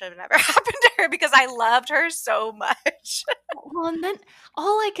and that should have never happened to her because I loved her so much. Well, and then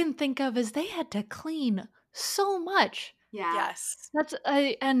all I can think of is they had to clean so much. Yeah. Yes. That's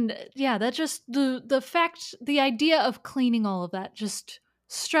and yeah, that just the idea of cleaning all of that just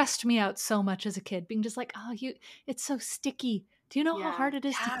stressed me out so much as a kid, being just like, oh, it's so sticky. Do you know how Yeah. hard it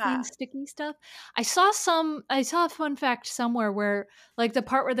is to Yeah. clean sticky stuff? I saw a fun fact somewhere where like the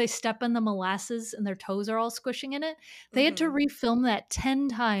part where they step in the molasses and their toes are all squishing in it, they had to Mhm. refilm that 10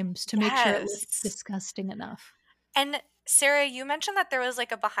 times to make sure it looked Yes. disgusting enough. And Sarah, you mentioned that there was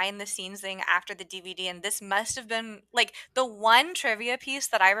like a behind the scenes thing after the DVD, and this must have been like the one trivia piece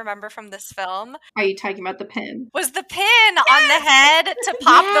that I remember from this film Are you talking about the pin? was the pin on the head to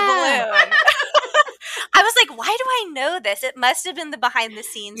pop the Yeah. balloon. I was like, why do I know this? It must have been the behind the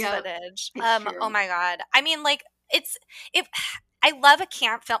scenes Yep, footage. it's Oh true. my God. I mean, like, it I love a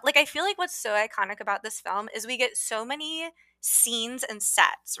camp film. Like, I feel like what's so iconic about this film is we get so many scenes and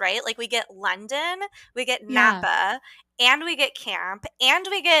sets, right? Like we get London, we get Yeah. Napa, and we get camp, and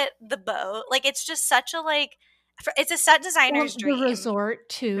we get the boat. Like it's just such a it's a set Well, designer's the dream. resort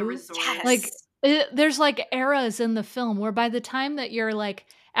The too. resort. Like Yes. there's like eras in the film where by the time that you're like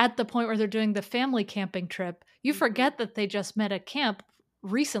at the point where they're doing the family camping trip, you Mhm. forget that they just met at camp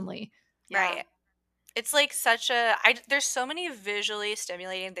recently. Yeah. Right. It's like there's so many visually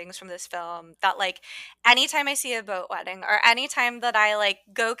stimulating things from this film that like anytime I see a boat wedding or anytime that I like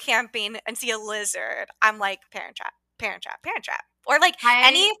go camping and see a lizard, I'm like Parent Trap, Parent Trap, Parent Trap. Or like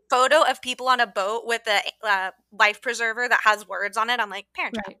any photo of people on a boat with a life preserver that has words on it, I'm like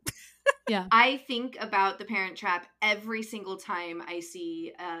Parent Trap. Right. Yeah. I think about the Parent Trap every single time I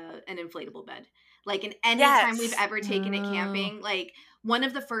see an inflatable bed. Like, in any time we've Yes. ever taken it Oh. camping, like one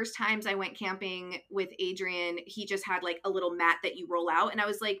of the first times I went camping with Adrian, he just had like a little mat that you roll out, and I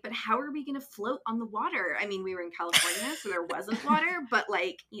was like, but how are we going to float on the water? I mean, we were in California, so there wasn't water, but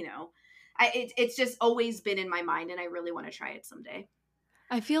like, you know, it's just always been in my mind, and I really want to try it someday.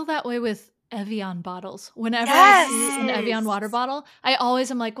 I feel that way with Evian bottles. Whenever I see an Evian Yes. water bottle, I always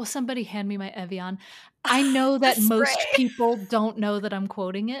am like, will somebody hand me my Evian? I know The that most spray. people don't know that I'm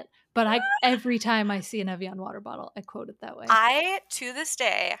quoting it, but every time I see an Evian water bottle, I quote it that way. I, to this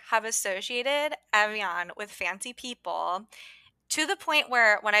day, have associated Evian with fancy people to the point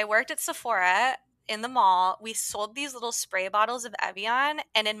where when I worked at Sephora in the mall, we sold these little spray bottles of Evian.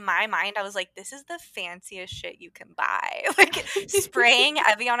 And in my mind, I was like, this is the fanciest shit you can buy. Like spraying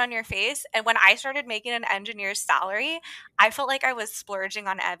Evian on your face. And when I started making an engineer's salary, I felt like I was splurging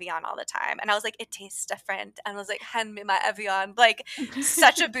on Evian all the time. And I was like, it tastes different. And I was like, hand me my Evian. Like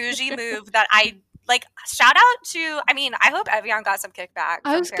such a bougie move that I like. Shout out to, I mean, I hope Evian got some kickback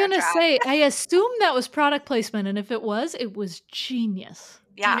I from was Parent gonna Trap. say, I assume that was product placement, and if it was genius.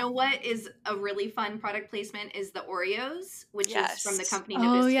 Do you know what is a really fun product placement is the Oreos, which is from the company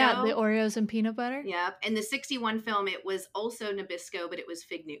Nabisco. Oh yeah, the Oreos and peanut butter. Yep. And the 61 film, it was also Nabisco, but it was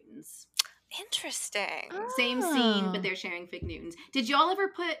Fig Newtons. Interesting. Same scene, but they're sharing Fig Newtons. Did y'all ever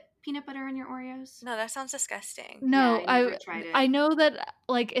put peanut butter on your Oreos? No, that sounds disgusting. No, Yeah, I never tried it. I know that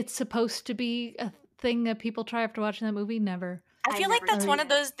like it's supposed to be a thing that people try after watching that movie. Never. I feel like that's one of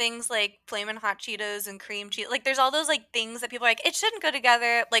those things like Flamin' Hot Cheetos and cream cheese. Like there's all those like things that people are like, it shouldn't go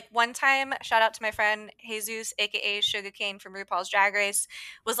together. Like one time, shout out to my friend Jesus, aka Sugarcane from RuPaul's Drag Race,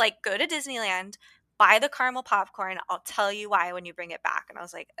 was like, go to Disneyland, buy the caramel popcorn. I'll tell you why when you bring it back. And I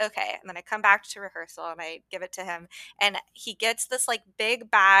was like, okay. And then I come back to rehearsal and I give it to him. And he gets this like big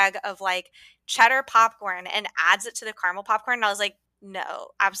bag of like cheddar popcorn and adds it to the caramel popcorn. And I was like, no,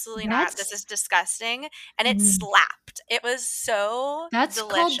 absolutely not. This is disgusting. And it slapped. It was so That's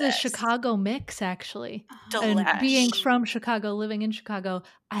delicious. called the Chicago mix, actually. And being from Chicago, living in Chicago,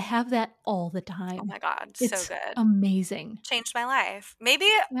 I have that all the time. Oh my God, it's so good. Amazing. Changed my life. Maybe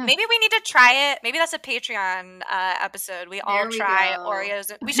we need to try it. Maybe that's a Patreon episode. We all try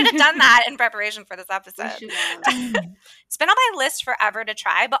Oreos. We should have done that in preparation for this episode. It's been on my list forever to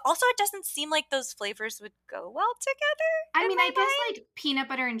try, but also it doesn't seem like those flavors would go well together. I mean, I guess like peanut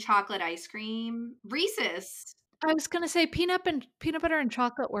butter and chocolate ice cream. Reese's. I was gonna say peanut butter and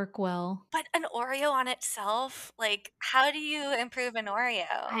chocolate work well. But an Oreo on itself, like, how do you improve an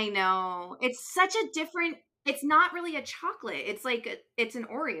Oreo? I know. It's such a different, it's not really a chocolate. It's like it's an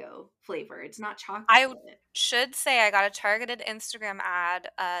Oreo flavor. It's not I chocolate. should say I got a targeted Instagram ad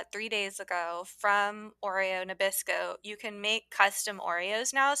 3 days ago from Oreo Nabisco. You can make custom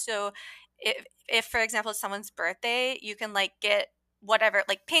Oreos now. So if for example, it's someone's birthday, you can like get whatever,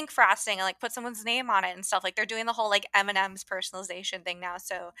 like pink frosting and like put someone's name on it and stuff. Like they're doing the whole like M&M's personalization thing now.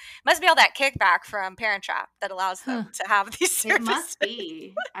 So it must be all that kickback from Parent Trap that allows them to have these services. It must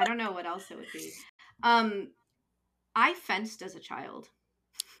be. I don't know what else it would be. I fenced as a child.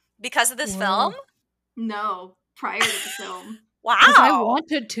 Because of this film? No, prior to the film. Wow. Because I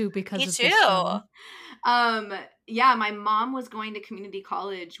wanted to because Me of too. this film. Yeah, my mom was going to community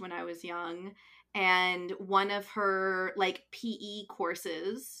college when I was young, and one of her like PE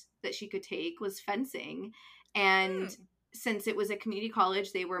courses that she could take was fencing. And since it was a community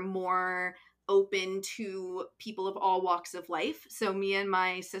college, they were more open to people of all walks of life. So me and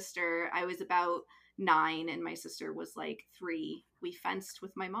my sister, I was about 9 and my sister was like 3. We fenced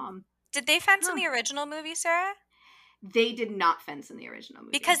with my mom. Did they fence in the original movie, Sarah? They did not fence in the original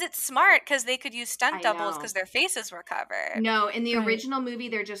movie. Because it's smart, because they could use stunt doubles because their faces were covered. No, in the original movie,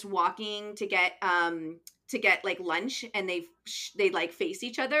 they're just walking to get like lunch, and they like face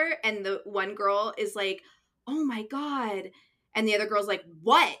each other, and the one girl is like, "Oh my god." And the other girl's like,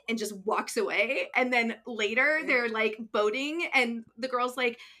 "What?" and just walks away. And then later they're like boating, and the girl's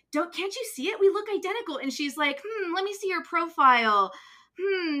like, can't you see it? We look identical. And she's like, let me see your profile.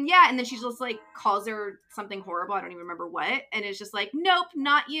 Yeah. And then she just like calls her something horrible. I don't even remember what. And it's just like, nope,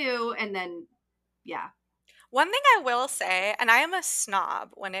 not you. And then, yeah. One thing I will say, and I am a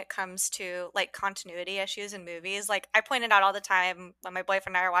snob when it comes to like continuity issues in movies. Like I pointed out all the time when my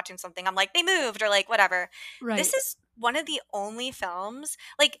boyfriend and I are watching something, I'm like, they moved or like whatever. Right. This is one of the only films,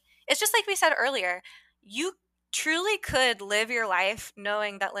 like it's just like we said earlier, you truly could live your life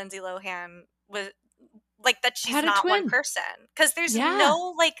knowing that Lindsay Lohan was like that she's not one person, because there's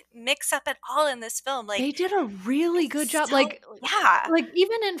no like mix up at all in this film. Like they did a really good job. So, like yeah, like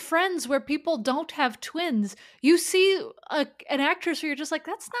even in Friends where people don't have twins, you see an actress where you're just like,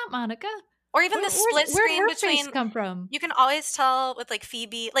 that's not Monica. Or even the split screen between face come from. You can always tell with like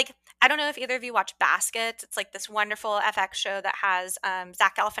Phoebe. Like I don't know if either of you watch Basket. It's like this wonderful FX show that has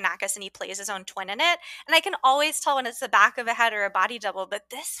Zach Galifianakis, and he plays his own twin in it. And I can always tell when it's the back of a head or a body double. But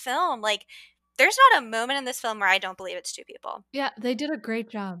this film, like, there's not a moment in this film where I don't believe it's two people. Yeah, they did a great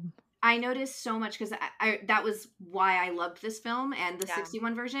job. I noticed so much because that was why I loved this film and the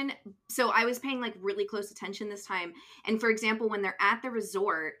 61 version. So I was paying like really close attention this time. And for example, when they're at the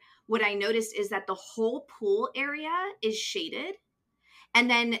resort, what I noticed is that the whole pool area is shaded. And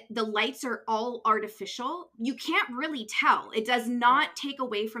then the lights are all artificial. You can't really tell. It does not take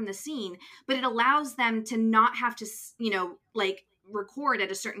away from the scene, but it allows them to not have to, like record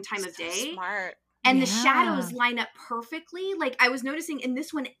at a certain time of day. Smart. And the shadows line up perfectly. Like I was noticing in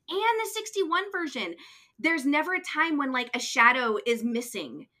this one and the 61 version, there's never a time when like a shadow is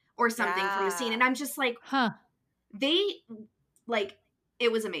missing or something from the scene. And I'm just like,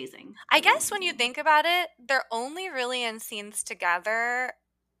 it was amazing. I guess when you think about it, they're only really in scenes together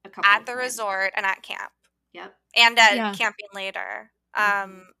at the resort and at camp. Yep. And at camping later.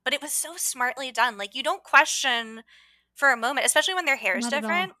 But it was so smartly done. Like you don't question for a moment, especially when their hair is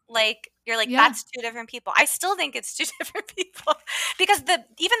different. Like you're like, that's two different people. I still think it's two different people because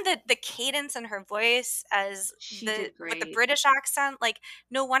even the cadence in her voice as with the British accent, like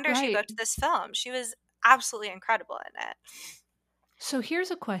no wonder she booked this film. She was absolutely incredible in it. So here's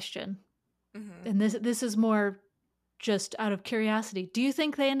a question, and this is more just out of curiosity. Do you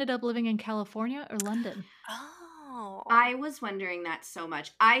think they ended up living in California or London? Oh, I was wondering that so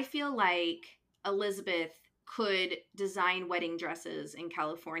much. I feel like Elizabeth could design wedding dresses in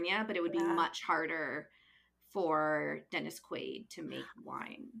California, but it would be much harder for Dennis Quaid to make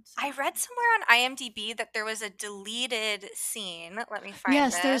wine. So. I read somewhere on IMDb that there was a deleted scene. Let me find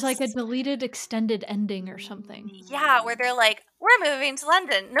this. There's like a deleted extended ending or something. Yeah, where they're like, we're moving to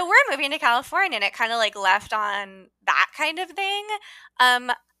London. No, we're moving to California. And it kind of like left on that kind of thing.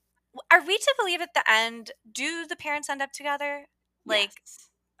 Are we to believe at the end, do the parents end up together? Like,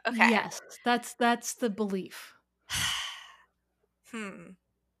 okay. Yes, that's the belief.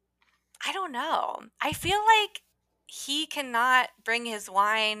 I don't know. I feel like he cannot bring his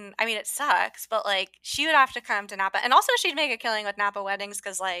wine. I mean, it sucks, but like she would have to come to Napa, and also she'd make a killing with Napa weddings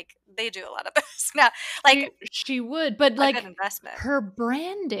because like they do a lot of this now. Like she would, but like good investment. Her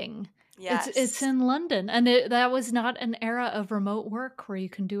branding It's in London, and that was not an era of remote work where you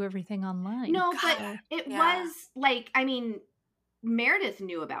can do everything online. No, but God, it yeah. was like, I mean, Meredith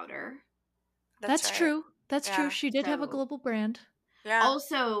knew about her. That's right. true. That's Yeah. true. She did have a So- global brand. Yeah.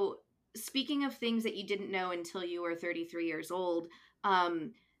 Also, speaking of things that you didn't know until you were 33 years old,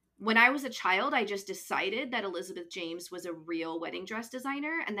 when I was a child, I just decided that Elizabeth James was a real wedding dress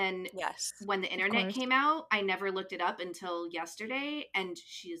designer. And then Yes. when the internet course. came out, I never looked it up until yesterday, and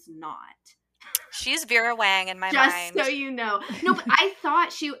she is not. She's Vera Wang in my Just mind. so you know. No, but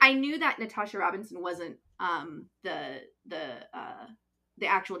I knew that Natasha Robinson wasn't the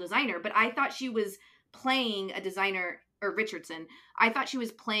actual designer, but I thought she was playing a designer, or Richardson. I thought she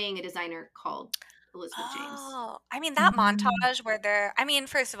was playing a designer called Elizabeth James. Oh, I mean, that Mhm. montage where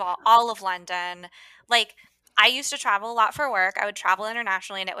first of all of London, like, I used to travel a lot for work. I would travel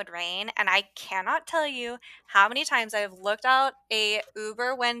internationally and it would rain. And I cannot tell you how many times I've looked out a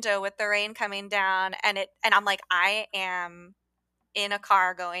Uber window with the rain coming down and I'm like, I am in a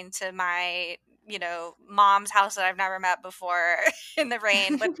car going to my, mom's house that I've never met before in the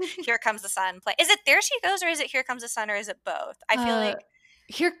rain with Here Comes the Sun play. Is it There She Goes or is it Here Comes the Sun or is it both? I feel like,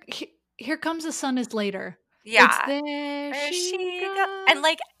 Here, here comes the sun is later. It's yeah. there There she she go. And goes.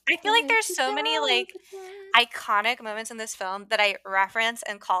 like, I feel like There there's she so many goes like again. iconic moments in this film that I reference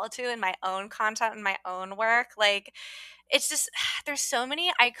and call to in my own content and my own work. Like, it's just there's so many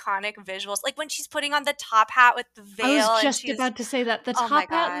iconic visuals. Like when she's putting on the top hat with the I was veil and just she's about to say that the oh my top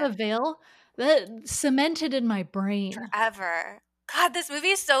hat and god, the veil that cemented in my brain. forever. God, this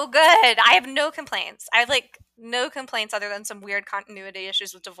movie is so good. I have no complaints. I have like no complaints other than some weird continuity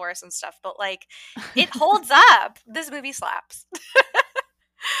issues with divorce and stuff, but like it holds up. This movie slaps.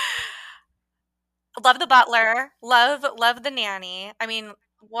 Love the butler. Love the nanny. I mean,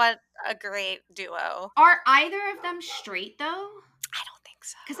 what a great duo. Are either of them straight though? I don't think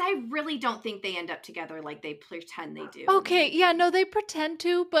so. Because I really don't think they end up together like they pretend they do. Okay, yeah, no, they pretend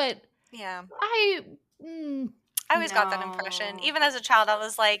to, but Yeah. I I always got that impression. No. Even as a child, I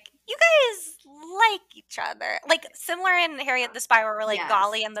was like, you guys like each other. Like similar in Harriet the Spy where we're like Yes.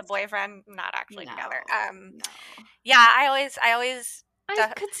 Golly and the boyfriend not actually together. No. Yeah, I always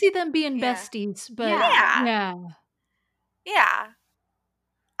I could see them being yeah. besties, but Yeah. yeah. Yeah.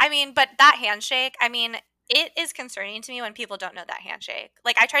 I mean, but that handshake, I mean, it is concerning to me when people don't know that handshake.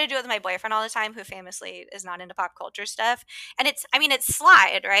 Like, I try to do it with my boyfriend all the time, who famously is not into pop culture stuff. And it's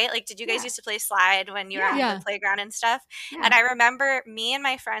slide, right? Like, did you guys Yeah. used to play slide when you were on Yeah. the playground and stuff? Yeah. And I remember me and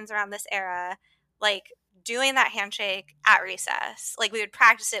my friends around this era, like, doing that handshake at recess. Like, we would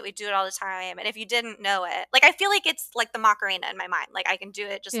practice it. We'd do it all the time. And if you didn't know it, like, I feel like it's like the Macarena in my mind. Like, I can do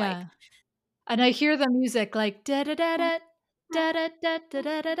it just like, Yeah. And I hear the music like da da da da da da da da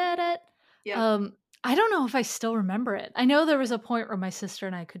da da da da. Yep. I don't know if I still remember it. I know there was a point where my sister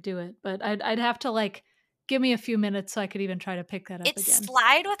and I could do it, but I'd have to like give me a few minutes so I could even try to pick that up it's again.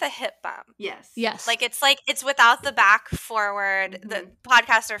 slide with a hip bump. Yes. Yes. Like it's without the back forward. The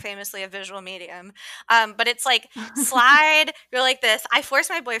podcasts are famously a visual medium, but it's like slide. You're like this. I force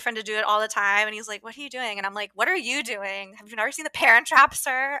my boyfriend to do it all the time, and he's like, "What are you doing?" And I'm like, "What are you doing? Have you never seen The Parent Trap,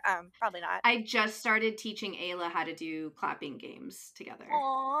 sir?" Probably not. I just started teaching Ayla how to do clapping games together.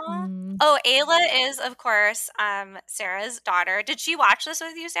 Aww. Mm. Oh, Ayla is of course Sarah's daughter. Did she watch this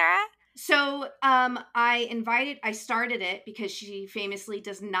with you, Sarah? So I started it because she famously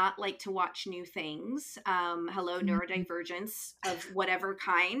does not like to watch new things. Hello, neurodivergence of whatever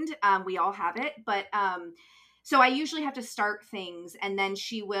kind. We all have it. But so I usually have to start things and then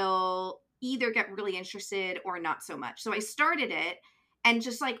she will either get really interested or not so much. So I started it and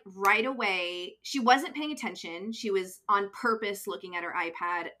just like right away, she wasn't paying attention. She was on purpose looking at her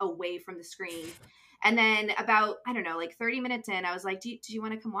iPad away from the screen. And then about, I don't know, like 30 minutes in, I was like, do you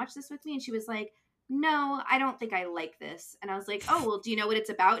want to come watch this with me? And she was like, no, I don't think I like this. And I was like, oh, well, do you know what it's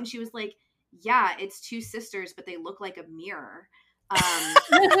about? And she was like, yeah, it's two sisters, but they look like a mirror.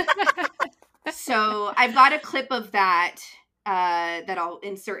 So I've got a clip of that that I'll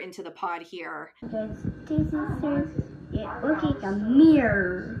insert into the pod here. Two sisters, it looks like a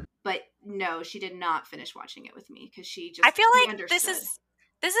mirror. But no, she did not finish watching it with me because she just I feel like understood.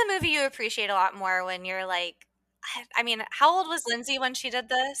 this is a movie you appreciate a lot more when you're like, I mean, how old was Lindsay when she did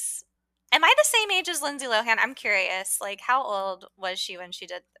this? Am I the same age as Lindsay Lohan? I'm curious. Like, how old was she when she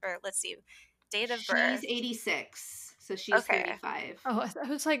did, or let's see, date of birth? She's 86, so she's Okay. 35. Oh, I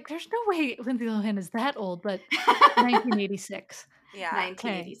was like, there's no way Lindsay Lohan is that old, but 1986. Yeah.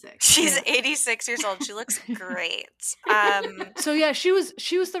 1986. She's Yeah. 86 years old. She looks great. So yeah, she was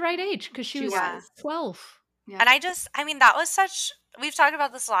the right age because she was was. 12. Yeah. And I mean, that was such, we've talked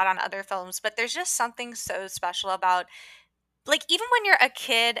about this a lot on other films, but there's just something so special about like, even when you're a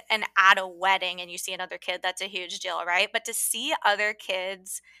kid and at a wedding and you see another kid, that's a huge deal, right? But to see other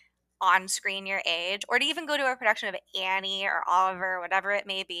kids on screen your age, or to even go to a production of Annie or Oliver, whatever it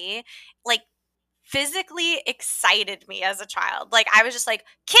may be, like, physically excited me as a child. Like, I was just like,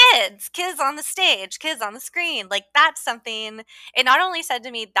 kids on the stage, kids on the screen. Like, that's something, it not only said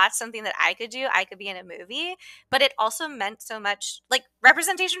to me, that's something that I could do, I could be in a movie, but it also meant so much, like,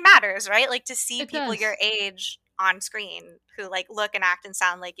 representation matters, right? Like, to see It people your does. age on screen who, like, look and act and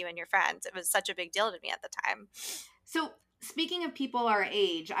sound like you and your friends. It was such a big deal to me at the time. So, speaking of people our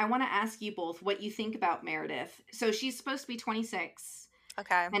age, I want to ask you both what you think about Meredith. So, she's supposed to be 26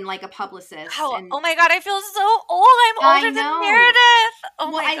 Okay. and like a publicist. Oh my God, I feel so old. I'm older than Meredith.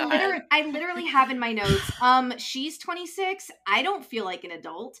 Oh well, my God. I literally have in my notes, she's 26. I don't feel like an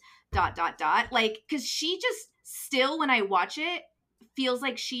adult, ... Like, because she just still, when I watch it, feels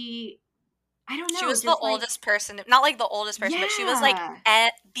like I don't know. She was the just like, oldest person, not like the oldest person, but she was like yeah,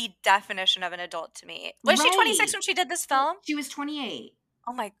 at the definition of an adult to me. Was she 26 right. when she did this film? She was 28.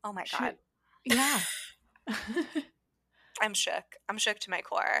 Oh my God. Yeah. I'm shook. I'm shook to my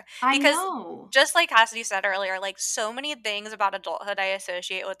core. I Because know. just like Cassidy said earlier, like, so many things about adulthood I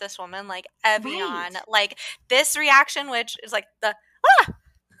associate with this woman, like Evian, Right. like this reaction, which is like the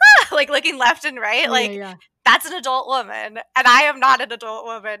like looking left and right, Oh, like yeah. that's an adult woman, and I am not an adult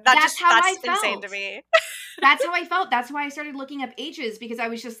woman. That's how I That's insane felt. to me. That's how I felt. That's why I started looking up ages, because I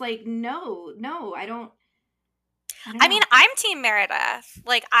was just like, no, I don't I know. mean, I'm Team Meredith.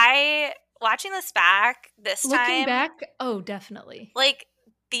 Like, watching this back this Looking time, back, oh, definitely. like,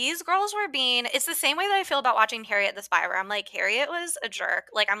 these girls were being, it's the same way that I feel about watching Harriet the Spy, where I'm like, Harriet was a jerk.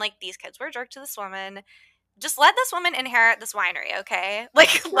 Like, I'm like, these kids were a jerk to this woman. Just let this woman inherit this winery, okay?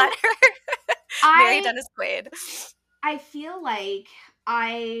 Like, let her marry Dennis Quaid. I feel like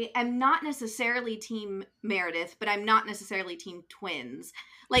I am not necessarily Team Meredith, but I'm not necessarily Team Twins.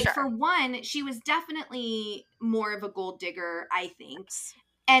 Like, Sure. for one, she was definitely more of a gold digger, I think.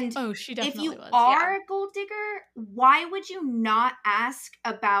 And Oh, she if definitely you was. are a gold digger, why would you not ask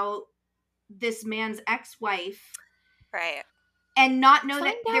about this man's ex-wife? Right. And not know Find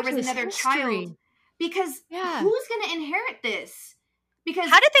that there out was his another history. child? Because who's going to inherit this? Because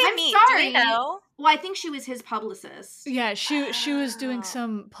how did they I'm meet? sorry. Do we know? Well, I think she was his publicist. Yeah, she was doing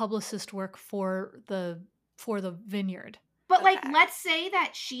some publicist work for the vineyard. But like, let's say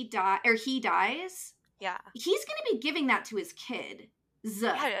that she he dies. Yeah. He's going to be giving that to his kid.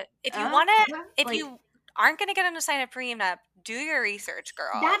 Yeah, if you want to, if you aren't going to get him to sign a prenup, do your research,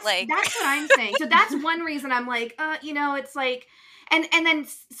 girl. That's what I'm saying. So that's one reason I'm like, it's like, and then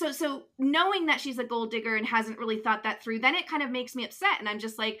so knowing that she's a gold digger and hasn't really thought that through, then it kind of makes me upset. And I'm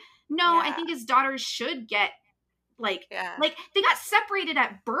just like, no, I think his daughters should get like they got separated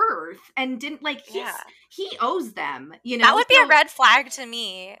at birth and didn't like he owes them, That would be a red flag to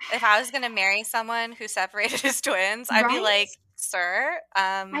me if I was going to marry someone who separated his twins. I'd be like, sir,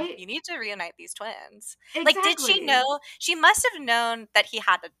 you need to reunite these twins. Exactly. Like, did she know? She must have known that he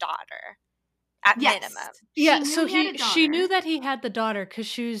had a daughter at minimum. Yeah, so she knew that he had the daughter because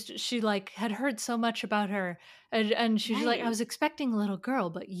she like had heard so much about her, and she's like, I was expecting a little girl,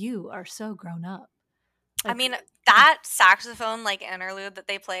 but you are so grown up. Like, I mean, that saxophone like interlude that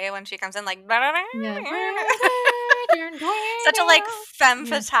they play when she comes in, like such a like femme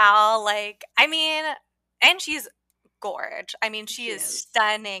fatale. Like, I mean, and she's gorge. I mean, she is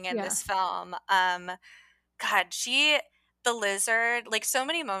stunning in this film. God, the lizard, like so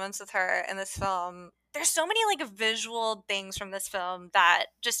many moments with her in this film. There's so many like visual things from this film that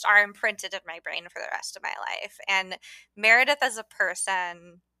just are imprinted in my brain for the rest of my life. And Meredith as a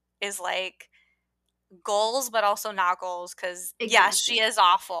person is like goals, but also not goals, because yes, she is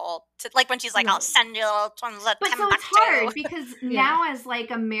awful. Like when she's like, I'll send you little twins that But so it's hard because now as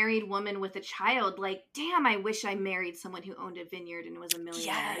like a married woman with a child, like, damn, I wish I married someone who owned a vineyard and was a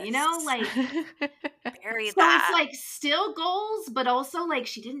millionaire. You know, like bury so that. It's like still goals, but also like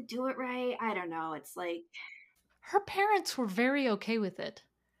she didn't do it right. I don't know. It's like her parents were very okay with it.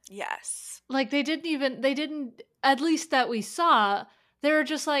 Yes. Like they didn't, at least that we saw, they were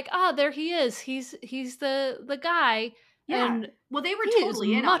just like, there he is. He's the guy. Yeah. And well, they were he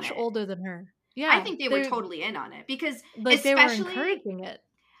totally is in on much it. older than her. Yeah. I think they were totally in on it because like they were encouraging it.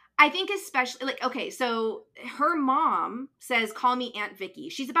 I think especially like, okay, so her mom says, call me Aunt Vicky.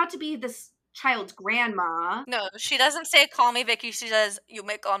 She's about to be this child's grandma. No, she doesn't say call me Vicky. She says, you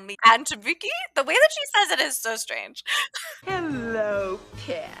may call me Aunt Vicky. The way that she says it is so strange. Hello,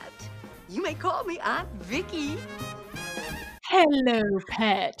 pet. You may call me Aunt Vicky. Hello,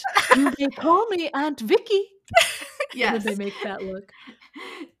 pet. You may call me Aunt Vicky. Yes. How did they make that look?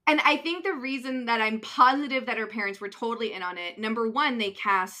 And I think the reason that I'm positive that her parents were totally in on it, number one, they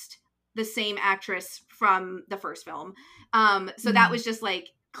cast the same actress from the first film. So that was just like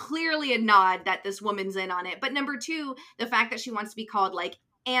clearly a nod that this woman's in on it. But number two, the fact that she wants to be called like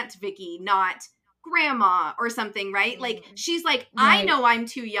Aunt Vicky, not grandma or something, right? Like she's like, I know I'm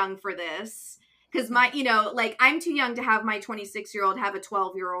too young for this. Because my, you know, like I'm too young to have my 26-year-old have a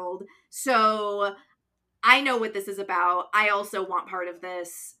 12-year-old. So I know what this is about. I also want part of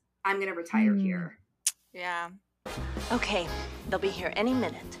this. I'm going to retire here. Yeah. Okay, they'll be here any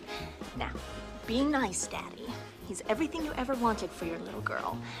minute. Now, be nice, Daddy. He's everything you ever wanted for your little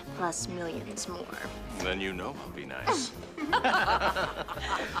girl, plus millions more. Then you know I'll be nice.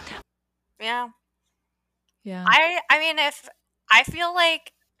 Yeah. Yeah. I mean, if I feel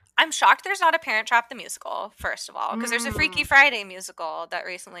like I'm shocked there's not a Parent Trap the musical, first of all, because there's a Freaky Friday musical that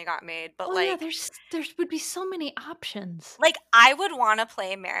recently got made. But yeah, there would be so many options. Like, I would want to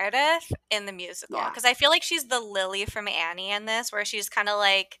play Meredith in the musical because I feel like she's the Lily from Annie in this, where she's kind of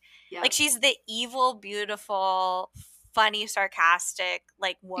like she's the evil, beautiful, funny, sarcastic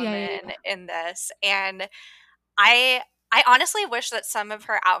like woman in this, and I honestly wish that some of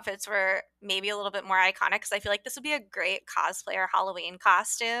her outfits were maybe a little bit more iconic because I feel like this would be a great cosplayer Halloween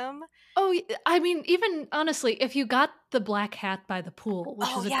costume. Oh, I mean, even honestly, if you got the black hat by the pool, which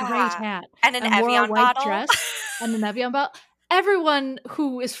is a great hat, and an wore a Evian white bottle, dress and an Evian bottle, everyone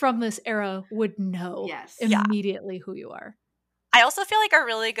who is from this era would know immediately who you are. I also feel like a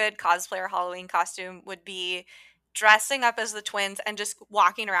really good cosplayer Halloween costume would be dressing up as the twins and just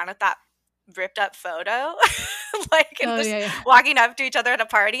walking around with that ripped up photo like and walking up to each other at a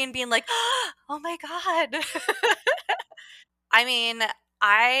party and being like, oh my god. I mean,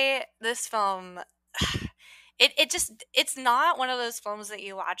 this film it's not one of those films that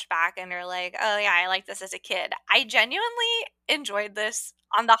you watch back and are like, oh yeah, I like this as a kid. I genuinely enjoyed this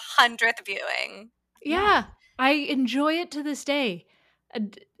on the 100th viewing. Yeah, I enjoy it to this day.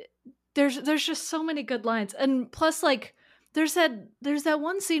 There's just so many good lines, and plus like there's that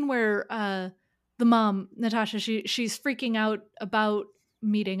one scene where the mom, Natasha, she's freaking out about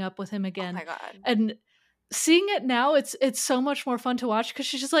meeting up with him again. Oh my god. And seeing it now, it's so much more fun to watch because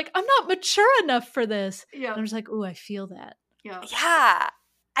she's just like, I'm not mature enough for this. Yeah. And I'm just like, ooh, I feel that. Yeah.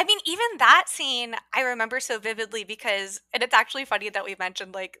 I mean, even that scene I remember so vividly because, and it's actually funny that we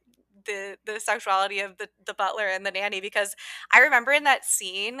mentioned like the sexuality of the butler and the nanny, because I remember in that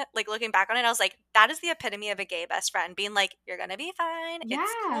scene, like looking back on it, I was like, that is the epitome of a gay best friend being like, you're gonna be fine,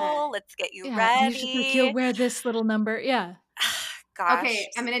 it's cool, let's get you ready, you'll wear this little number. Gosh. Okay,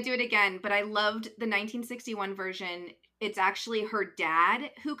 I'm gonna do it again, but I loved the 1961 version. It's actually her dad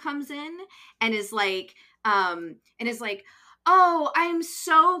who comes in and is like oh, I'm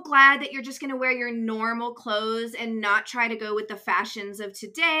so glad that you're just going to wear your normal clothes and not try to go with the fashions of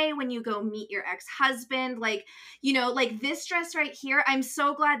today when you go meet your ex-husband. Like, you know, like this dress right here, I'm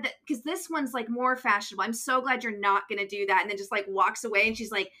so glad that, because this one's like more fashionable. I'm so glad you're not going to do that. And then just like walks away and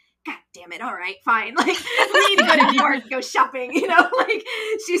she's like, God damn it. All right, fine. Like, we need to go to New York and go shopping, you know? Like,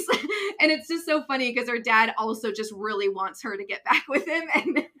 she's, and it's just so funny because her dad also just really wants her to get back with him.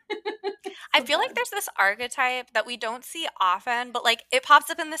 And I feel like there's this archetype that we don't see often, but like it pops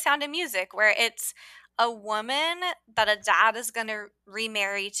up in The Sound of Music where it's a woman that a dad is going to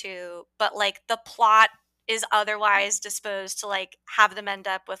remarry to, but like the plot is otherwise disposed to like have them end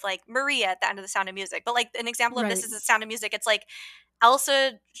up with like Maria at the end of The Sound of Music. But like an example of this is The Sound of Music. It's like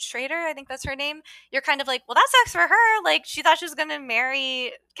Elsa Schrader, I think that's her name. You're kind of like, well, that sucks for her. Like, she thought she was going to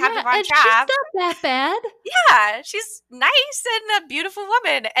marry Captain Von Trapp. She's not that bad. Yeah, she's nice and a beautiful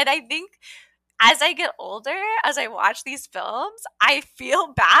woman. And I think as I get older, as I watch these films, I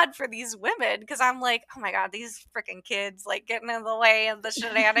feel bad for these women because I'm like, oh my God, these freaking kids, like, getting in the way of the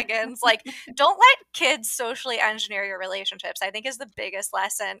shenanigans. Like, don't let kids socially engineer your relationships, I think is the biggest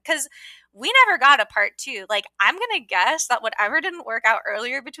lesson. Because we never got a part two. Like, I'm going to guess that whatever didn't work out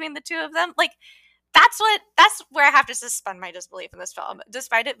earlier between the two of them, like, that's where I have to suspend my disbelief in this film,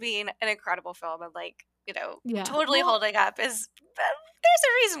 despite it being an incredible film and like, you know, totally holding up is there's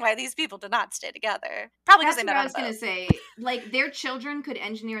a reason why these people did not stay together. Probably because they met on a boat. I was going to say, like, their children could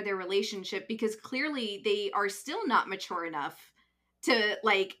engineer their relationship because clearly they are still not mature enough to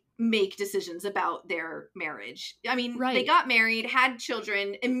like make decisions about their marriage. I mean, they got married, had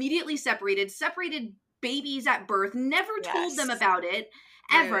children, immediately separated babies at birth, never told them about it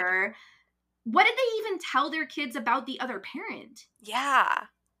ever. Rude. What did they even tell their kids about the other parent? Yeah.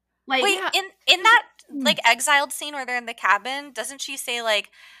 Like, wait, in that like exiled scene where they're in the cabin, doesn't she say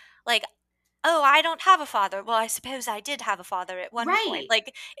like, oh, I don't have a father. Well, I suppose I did have a father at one point.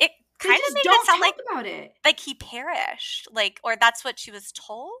 Like, it kind of just made it don't sound talk about it. like he perished, like, or that's what she was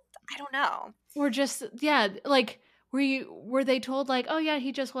told. I don't know. Or just yeah, like, were they told, like, "Oh, yeah,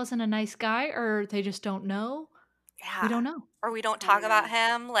 he just wasn't a nice guy," or they just don't know? We Yeah. don't know. Or we don't I talk don't about know.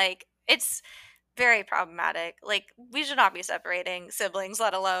 him. Like, it's very problematic. Like, we should not be separating siblings,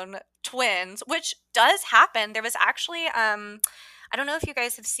 let alone twins, which does happen. There was actually I don't know if you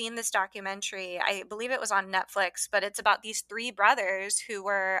guys have seen this documentary. I believe it was on Netflix, but it's about these three brothers who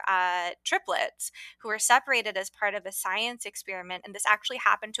were triplets who were separated as part of a science experiment, and this actually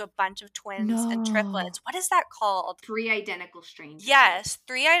happened to a bunch of twins and No. triplets. What is that called? Three identical strangers. Yes,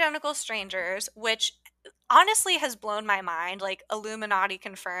 three identical strangers, which honestly has blown my mind. Like, Illuminati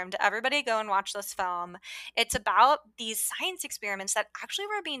confirmed. Everybody go and watch this film. It's about these science experiments that actually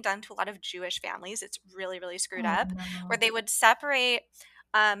were being done to a lot of Jewish families. It's really, really screwed Oh, up, where no. they would separate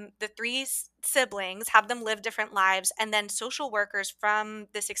the three siblings, have them live different lives, and then social workers from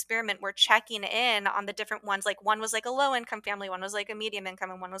this experiment were checking in on the different ones. Like, one was like a low income family, one was like a medium income,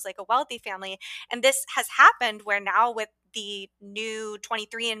 and one was like a wealthy family. And this has happened where now, with the new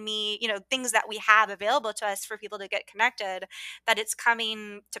 23andMe, things that we have available to us for people to get connected, that it's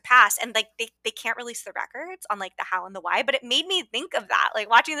coming to pass. And like, they can't release the records on like the how and the why, but it made me think of that. Like,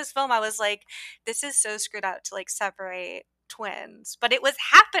 watching this film, I was like, this is so screwed up to like separate twins, but it was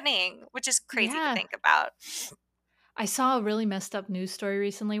happening, which is crazy to Yeah. think about. I saw a really messed up news story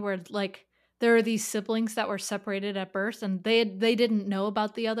recently where, like, there are these siblings that were separated at birth, and they didn't know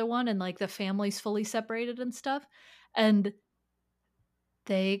about the other one, and, like, the family's fully separated and stuff, and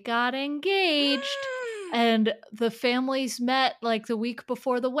they got engaged, and the families met, like, the week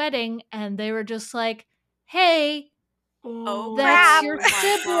before the wedding, and they were just like, "Hey, Oh that's crap. your Oh my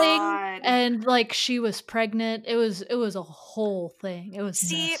sibling," god. and, like, she was pregnant. It was a whole thing. It was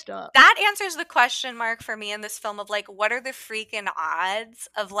See, messed up. that answers the question mark for me in this film of like, what are the freaking odds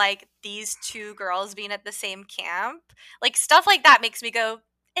of like these two girls being at the same camp? Like, stuff like that makes me go,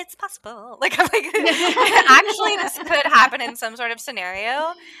 it's possible. Like, I'm like, actually, this could happen in some sort of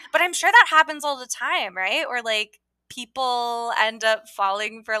scenario. But I'm sure that happens all the time, right? Or like, people end up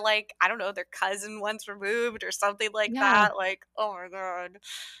falling for like, I don't know, their cousin once removed or something like Yeah. that. Like, oh my god.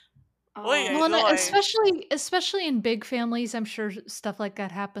 Oy, Oh, oy, Well, and oy. especially in big families, I'm sure stuff like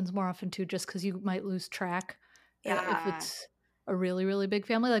that happens more often too, just because you might lose track, if Yeah. it's a really, really big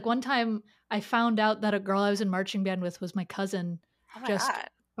family. Like, one time, I found out that a girl I was in marching band with was my cousin, Oh my just god.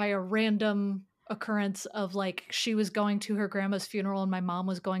 by a random occurrence of, like, she was going to her grandma's funeral and my mom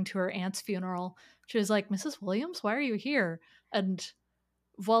was going to her aunt's funeral. She was like, "Mrs. Williams, why are you here?" And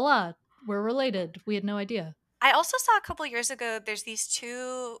voila, we're related. We had no idea. I also saw a couple years ago, there's these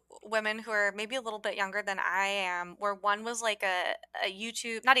two women who are maybe a little bit younger than I am, where one was like a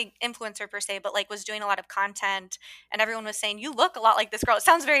YouTube, not an influencer per se, but like was doing a lot of content, and everyone was saying, you look a lot like this girl. It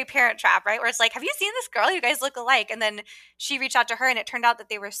sounds very Parent Trap, right? Where it's like, have you seen this girl? You guys look alike. And then she reached out to her, and it turned out that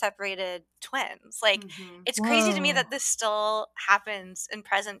they were separated twins. Like, mhm. it's crazy to me Whoa. that this still happens in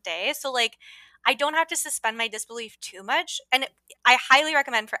present day. So like, I don't have to suspend my disbelief too much. And I highly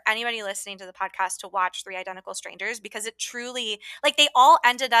recommend for anybody listening to the podcast to watch Three Identical Strangers, because it truly, like, they all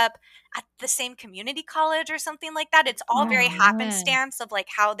ended up at the same community college or something like that. It's all Oh, very man. happenstance of like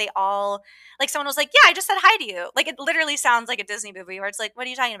how they all, like, someone was like, yeah, I just said hi to you. Like, it literally sounds like a Disney movie where it's like, what are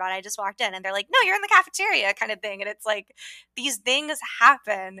you talking about? I just walked in. And they're like, no, you're in the cafeteria kind of thing. And it's like, these things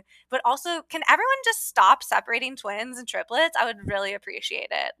happen. But also, can everyone just stop separating twins and triplets? I would really appreciate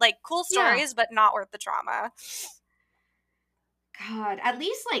it. Like, cool Yeah. stories, but not worth the trauma. God, at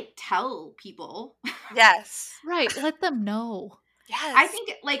least like tell people. Yes. Right, let them know. Yes. I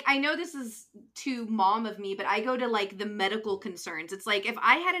think like I know this is too mom of me, but I go to like the medical concerns. It's like if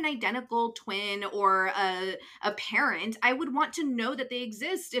I had an identical twin or a parent, I would want to know that they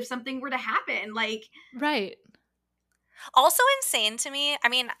exist if something were to happen. Like Right. also insane to me. I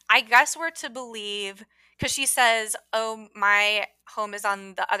mean, I guess we're to believe, because she says, oh, my home is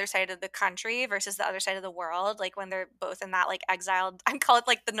on the other side of the country versus the other side of the world. Like, when they're both in that like exiled, I call it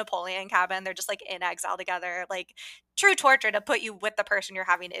like the Napoleon cabin. They're just like in exile together. Like, true torture to put you with the person you're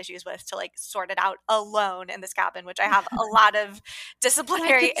having issues with to like sort it out alone in this cabin, which I have a lot of Yeah,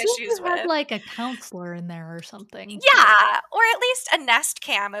 I could disciplinary see if issues you had, with. like, a counselor in there or something, but Yeah, or at least a Nest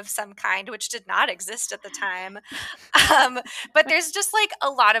Cam of some kind, which did not exist at the time. Um, but there's just like a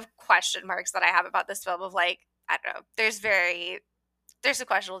lot of question marks that I have about this film of like, I don't know, there's some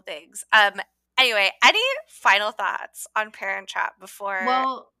questionable things. Anyway, any final thoughts on Parent Trap before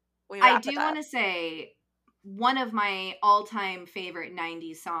well, we I wrap it do up? want to say one of my all-time favorite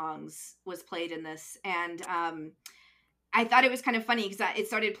 90s songs was played in this, and I thought it was kind of funny because it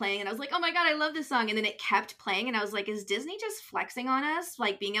started playing and I was like, oh my God, I love this song. And then it kept playing and I was like, is Disney just flexing on us?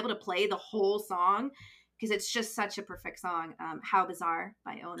 Like being able to play the whole song? Because it's just such a perfect song. How Bizarre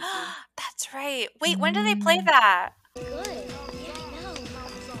by OMC. That's right. Wait, when do they play that? Good. Yeah, I know.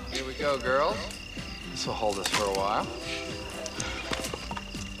 Here we go, girls. This will hold us for a while.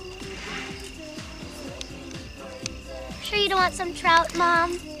 Sure you don't want some trout,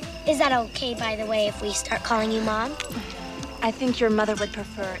 Mom? Is that okay, by the way, if we start calling you Mom? I think your mother would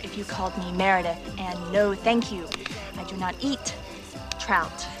prefer if you called me Meredith, and no thank you. I do not eat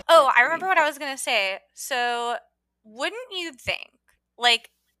trout. Oh, I remember what I was going to say. So, wouldn't you think, like,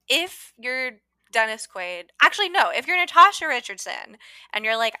 if you're Dennis Quaid, actually, no, if you're Natasha Richardson and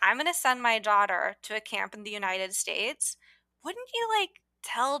you're like, I'm going to send my daughter to a camp in the United States, wouldn't you, like,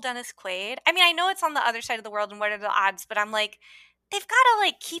 tell Dennis Quaid? I mean, I know it's on the other side of the world and what are the odds, but I'm like, they've got to,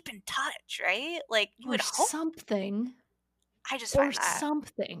 like, keep in touch, right? Like, you Or would hope. something. I just Or find that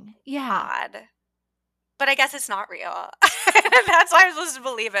something. Yeah. odd. But I guess it's not real. That's why I'm supposed to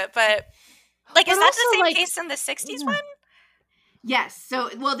believe it. But, like, is But that the also, same like, case in the 60s yeah. one? Yes. So,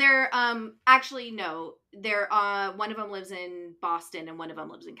 well, they're actually no. They're one of them lives in Boston and one of them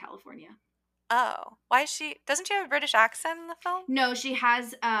lives in California. Oh, why is she? Doesn't she have a British accent in the film? No, she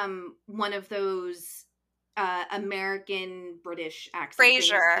has one of those American British accent things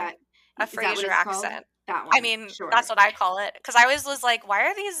Frasier, a is that what Frasier it's called? accent. That one. I mean, sure. that's what I call it. Because I always was like, why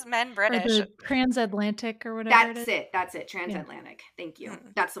are these men Or British? the transatlantic or whatever That's it is. it. That's it. Transatlantic. Thank you.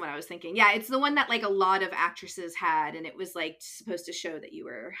 Mm. That's the one I was thinking. Yeah, it's the one that like a lot of actresses had, and it was like supposed to show that you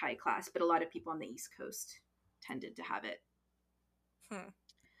were high class, but a lot of people on the East Coast tended to have it.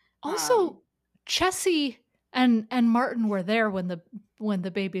 Also, Chessie and Martin were there when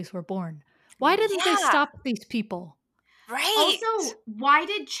the babies were born. Why didn't they Yeah. stop these people? Right. Also, why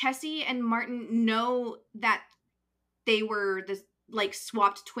did Chessie and Martin know that they were the like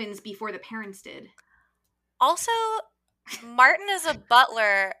swapped twins before the parents did? Also, Martin is a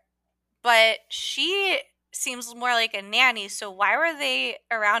butler, but she seems more like a nanny. So why were they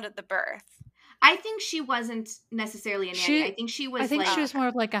around at the birth? I think she wasn't necessarily a nanny. I think she was I think like she was more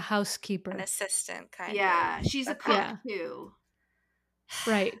of like a housekeeper. An assistant kind of. yeah, she's a cook Yeah. too.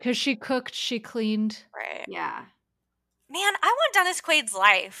 Right, because she cooked, she cleaned. Right. Yeah. Man, I want Dennis Quaid's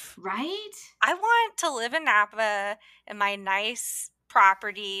life. Right? I want to live in Napa in my nice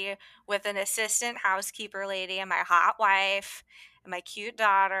property with an assistant housekeeper lady and my hot wife and my cute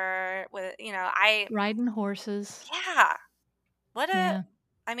daughter with, Riding horses. yeah. What a, Yeah.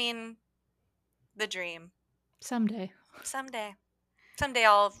 I mean, the dream. Someday. Someday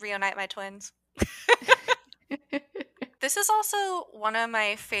I'll reunite my twins. This is also one of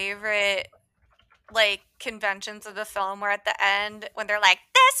my favorite like conventions of the film where at the end when they're like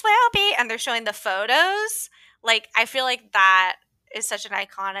this will be and they're showing the photos, like I feel like that is such an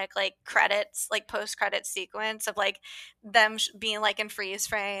iconic like credits, like post credits sequence of like them being like in freeze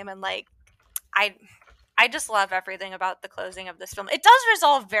frame and like I just love everything about the closing of this film. It does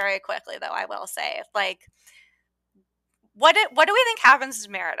resolve very quickly though, I will say. Like what do we think happens to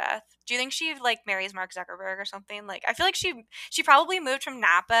Meredith? Do you think she like marries Mark Zuckerberg or something? Like I feel like she probably moved from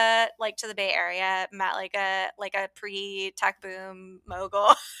Napa like to the Bay Area, met like a pre-tech boom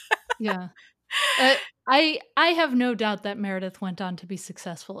mogul. Yeah. I have no doubt that Meredith went on to be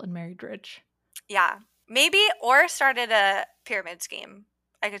successful and married rich. Yeah. Maybe or started a pyramid scheme.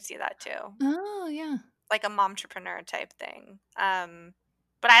 I could see that too. Oh, yeah. Like a momtrepreneur type thing.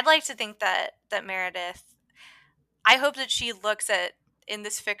 But I'd like to think that Meredith, I hope that she looks at in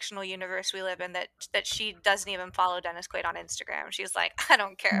this fictional universe we live in that she doesn't even follow Dennis Quaid on Instagram. She's like, I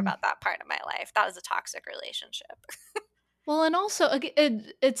don't care about that part of my life. That was a toxic relationship. Well, and also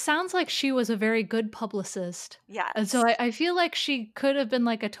it sounds like she was a very good publicist. Yes. And so I feel like she could have been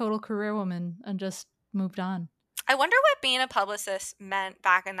like a total career woman and just moved on. I wonder what being a publicist meant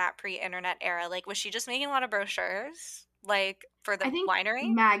back in that pre-internet era. Like, was she just making a lot of brochures? Like, for the I think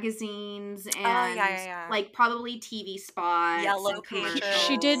winery? Magazines and yeah. like probably TV spots. Yellow and pages.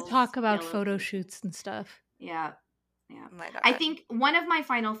 She did talk about Yellow photo pages. shoots and stuff. Yeah. Yeah. Oh my God. I think one of my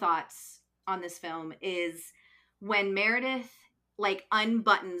final thoughts on this film is when Meredith like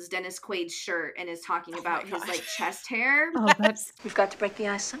unbuttons Dennis Quaid's shirt and is talking about his like chest hair. Oh, that's We've got to break the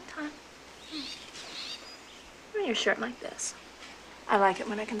ice sometime. Wear your shirt like this. I like it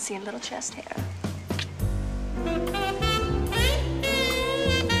when I can see a little chest hair.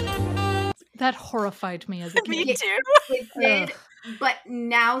 that horrified me as a kid. Me too. It did, but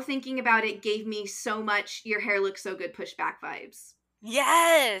now thinking about it gave me so much your hair looks so good pushback vibes.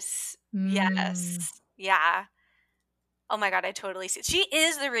 Yes. Mm. Yes. Yeah. Oh my God, I totally see. She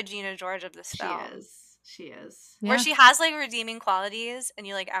is the Regina George of this She film. is. She is. Where Yeah. she has like redeeming qualities and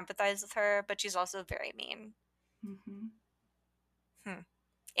you like empathize with her, but she's also very mean. And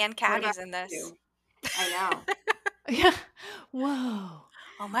What about Caddy's in this. you? I know. Yeah. Whoa.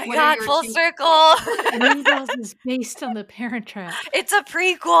 Oh my What are god, your full two- circle. Mean Girls is based on The Parent Trap. It's a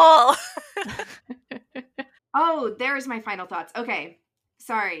prequel. Oh, there's my final thoughts. Okay.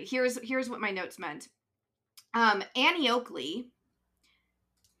 Sorry. Here's what my notes meant. Annie Oakley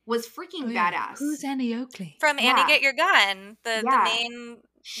was freaking badass. Who's Annie Oakley? From Annie Get Your Gun. The main,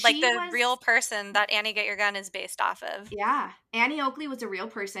 like She the was real person that Annie Get Your Gun is based off of. Yeah. Annie Oakley was a real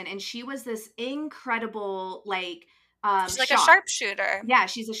person, and she was this incredible, like, She's like shot. a sharpshooter. Yeah,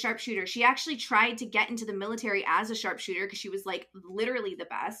 she's a sharpshooter. She actually tried to get into the military as a sharpshooter because she was like literally the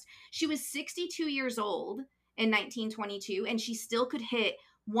best. She was 62 years old in 1922, and she still could hit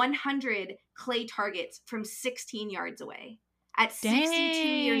 100 clay targets from 16 yards away at 62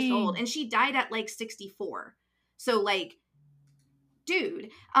 years old. And she died at like 64. So like, dude.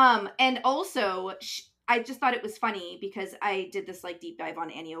 And also I just thought it was funny because I did this like deep dive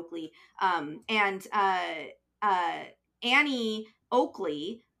on Annie Oakley. And Annie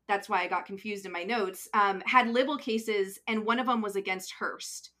Oakley, that's why I got confused in my notes, had libel cases, and one of them was against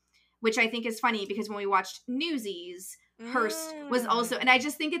Hearst, which I think is funny because when we watched Newsies, Hearst was also, and I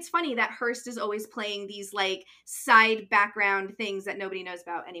just think it's funny that Hearst is always playing these like side background things that nobody knows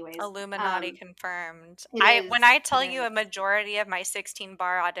about. Anyways, Illuminati confirmed. When I tell you a majority of my 16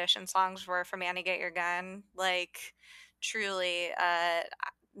 bar audition songs were from Annie Get Your Gun, like truly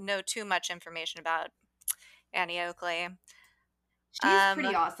know too much information about Annie Oakley. She's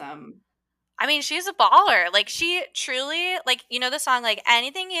pretty awesome. I mean, she's a baller. Like she truly, like, you know the song like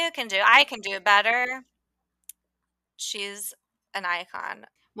anything you can do, I can do better. She's an icon.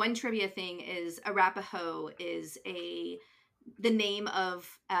 One trivia thing is Arapahoe is the name of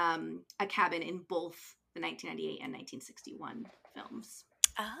a cabin in both the 1998 and 1961 films.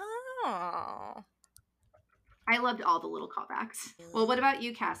 Oh. I loved all the little callbacks. Well, what about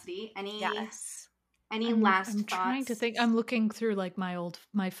you, Cassidy? Any last thoughts? I'm trying to think. I'm looking through like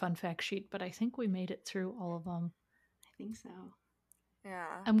my fun fact sheet, but I think we made it through all of them. I think so. Yeah.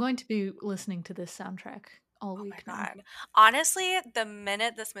 I'm going to be listening to this soundtrack all week now. God. Honestly, the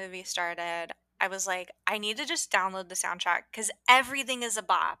minute this movie started, I was like, I need to just download the soundtrack because everything is a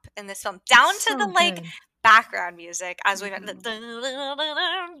bop in this film, down to the like background music as we went.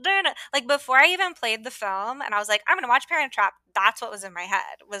 Like before I even played the film, and I was like, I'm gonna watch Parent Trap. That's what was in my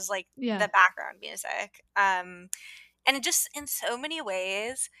head was like the background music. And it just in so many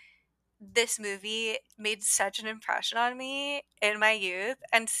ways, this movie made such an impression on me in my youth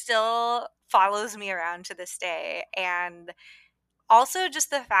and still follows me around to this day. And also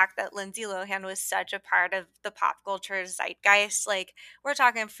just the fact that Lindsay Lohan was such a part of the pop culture zeitgeist. Like we're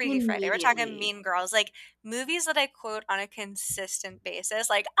talking Freaky Friday, we're talking Mean Girls, like movies that I quote on a consistent basis.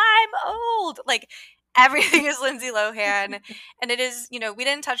 Like I'm old, like everything is Lindsay Lohan. And it is, you know, we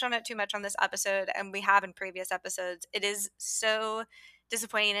didn't touch on it too much on this episode and we have in previous episodes. It is so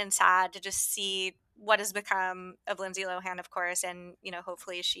disappointing and sad to just see what has become of Lindsay Lohan, of course, and you know,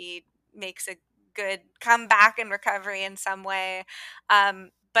 hopefully she makes a good comeback and recovery in some way.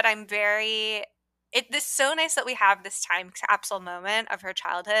 But I'm very this so nice that we have this time capsule moment of her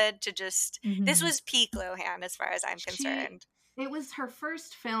childhood to just this was peak Lohan as far as I'm concerned. It was her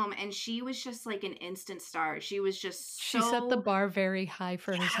first film, and she was just like an instant star. She was just she set the bar very high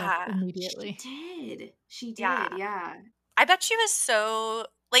for herself immediately. She did, yeah. I bet she was so,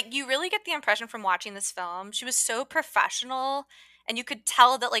 like, you really get the impression from watching this film, she was so professional, and you could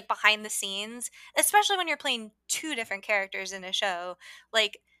tell that, like, behind the scenes, especially when you're playing two different characters in a show,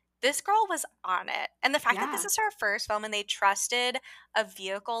 like, this girl was on it. And the fact that this is her first film and they trusted a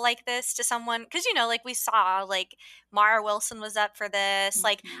vehicle like this to someone, because, you know, like, we saw, like, Mara Wilson was up for this.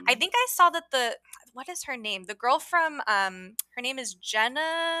 Like, I think I saw that what is her name? The girl from, her name is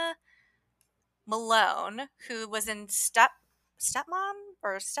Jenna Malone, who was in Stepmom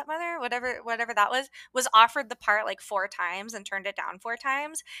or Stepmother, whatever that was offered the part like 4 times and turned it down 4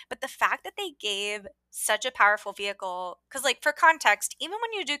 times. But the fact that they gave such a powerful vehicle, because like for context, even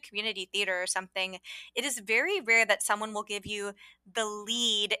when you do community theater or something, it is very rare that someone will give you the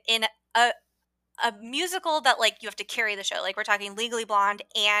lead in a musical that like you have to carry the show. Like we're talking Legally Blonde,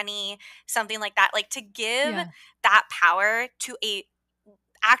 Annie, something like that. Like to give that power to a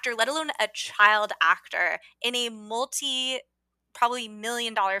actor, let alone a child actor, in a probably $1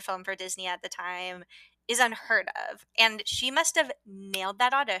 million film for Disney at the time is unheard of. And she must have nailed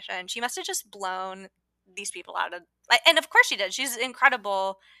that audition. She must have just blown these people out of, and of course she did. She's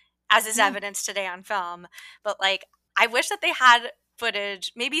incredible, as is evidenced today on film. But like, I wish that they had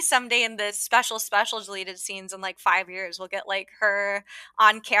footage. Maybe someday in the special deleted scenes in like 5 years, we'll get like her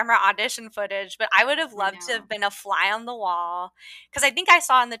on camera audition footage. But I would have loved to have been a fly on the wall, because I think I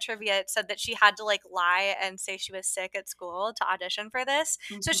saw in the trivia it said that she had to like lie and say she was sick at school to audition for this.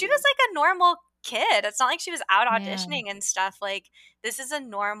 So she was like a normal kid. It's not like she was out auditioning and stuff. Like, this is a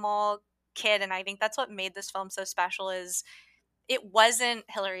normal kid, and I think that's what made this film so special. Is it wasn't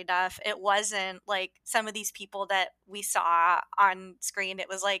Hilary Duff. It wasn't like some of these people that we saw on screen. It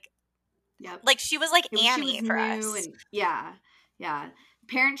was like, like she was like Annie for us. And yeah.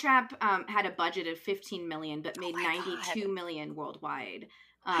 Parent Trap had a budget of 15 million, but made 92 million worldwide.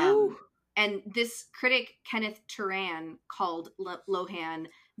 And this critic, Kenneth Turan, called Lohan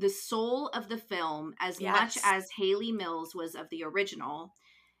the soul of the film as much as Hayley Mills was of the original.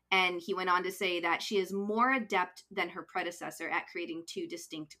 And he went on to say that she is more adept than her predecessor at creating two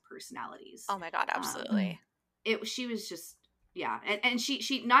distinct personalities. Oh my God, absolutely. She was just, and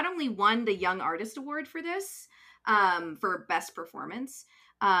she not only won the Young Artist Award for this, for best performance,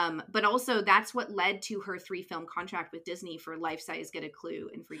 but also that's what led to her 3-film contract with Disney for Life Size, Get a Clue,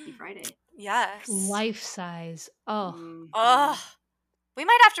 and Freaky Friday. Yes. Life Size. We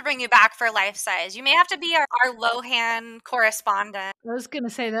might have to bring you back for Life Size. You may have to be our Lohan correspondent. I was going to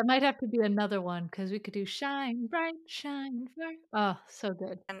say that might have to be another one, because we could do Shine Bright, Shine Bright. Oh, so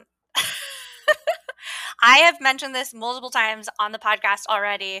good. I have mentioned this multiple times on the podcast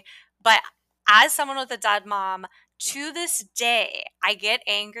already, but as someone with a dad mom, to this day, I get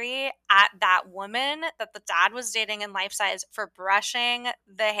angry at that woman that the dad was dating in Life Size for brushing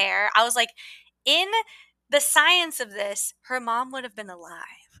the hair. I was like, in the science of this, her mom would have been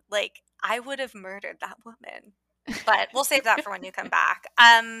alive. Like, I would have murdered that woman. But we'll save that for when you come back.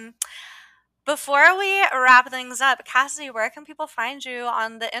 Before we wrap things up, Cassidy, where can people find you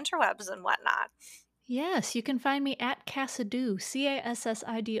on the interwebs and whatnot? Yes, you can find me at Cassidoo,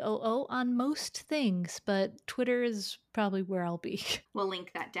 Cassidoo, on most things, but Twitter is probably where I'll be. We'll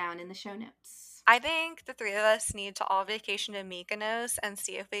link that down in the show notes. I think the three of us need to all vacation to Mykonos and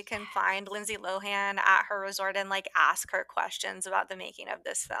see if we can find Lindsay Lohan at her resort and like ask her questions about the making of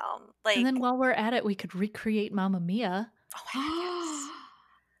this film. Like, and then while we're at it, we could recreate Mamma Mia. Oh my God, yes.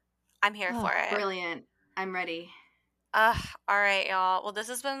 I'm here for it. Brilliant. I'm ready. All right, y'all. Well, this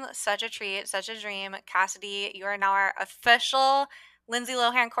has been such a treat, such a dream. Cassidy, you are now our official Lindsay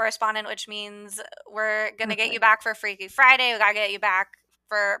Lohan correspondent, which means we're going to get you back for Freaky Friday. We got to get you back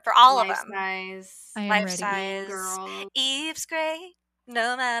for all of them. Size. I am Life ready. Size. Girl. Eve's great,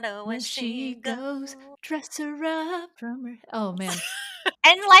 no matter where When she goes. dress her up from her... Oh, man.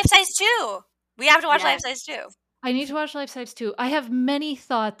 And Life Size 2. We have to watch Life Size 2. I need to watch Life Size 2. I have many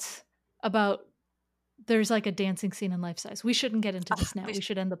thoughts about... There's like a dancing scene in Life Size. We shouldn't get into this now. We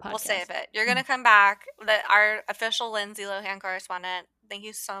should end the podcast. We'll save it. You're going to come back, our official Lindsay Lohan correspondent. Thank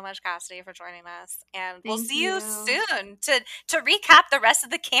you so much, Cassidy, for joining us. And we'll see you soon to recap the rest of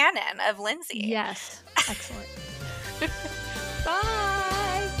the canon of Lindsay. Yes. Excellent.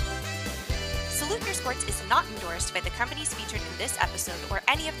 Bye. Salute Your Sports is not endorsed by the companies featured in this episode or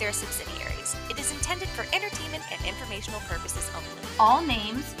any of their subsidiaries. It is intended for entertainment and informational purposes only. All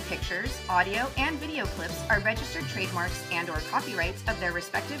names, pictures, audio, and video clips are registered trademarks and/or copyrights of their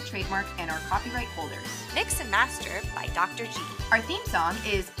respective trademark and/or copyright holders. Mix and mastered by Dr. G. Our theme song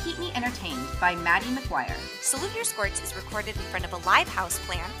is Keep Me Entertained by Maddie McGuire. Salute Your Sports is recorded in front of a live house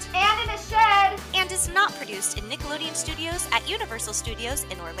plant And in a shed. and is not produced in Nickelodeon Studios at Universal Studios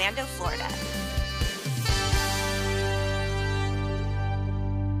in Orlando, Florida.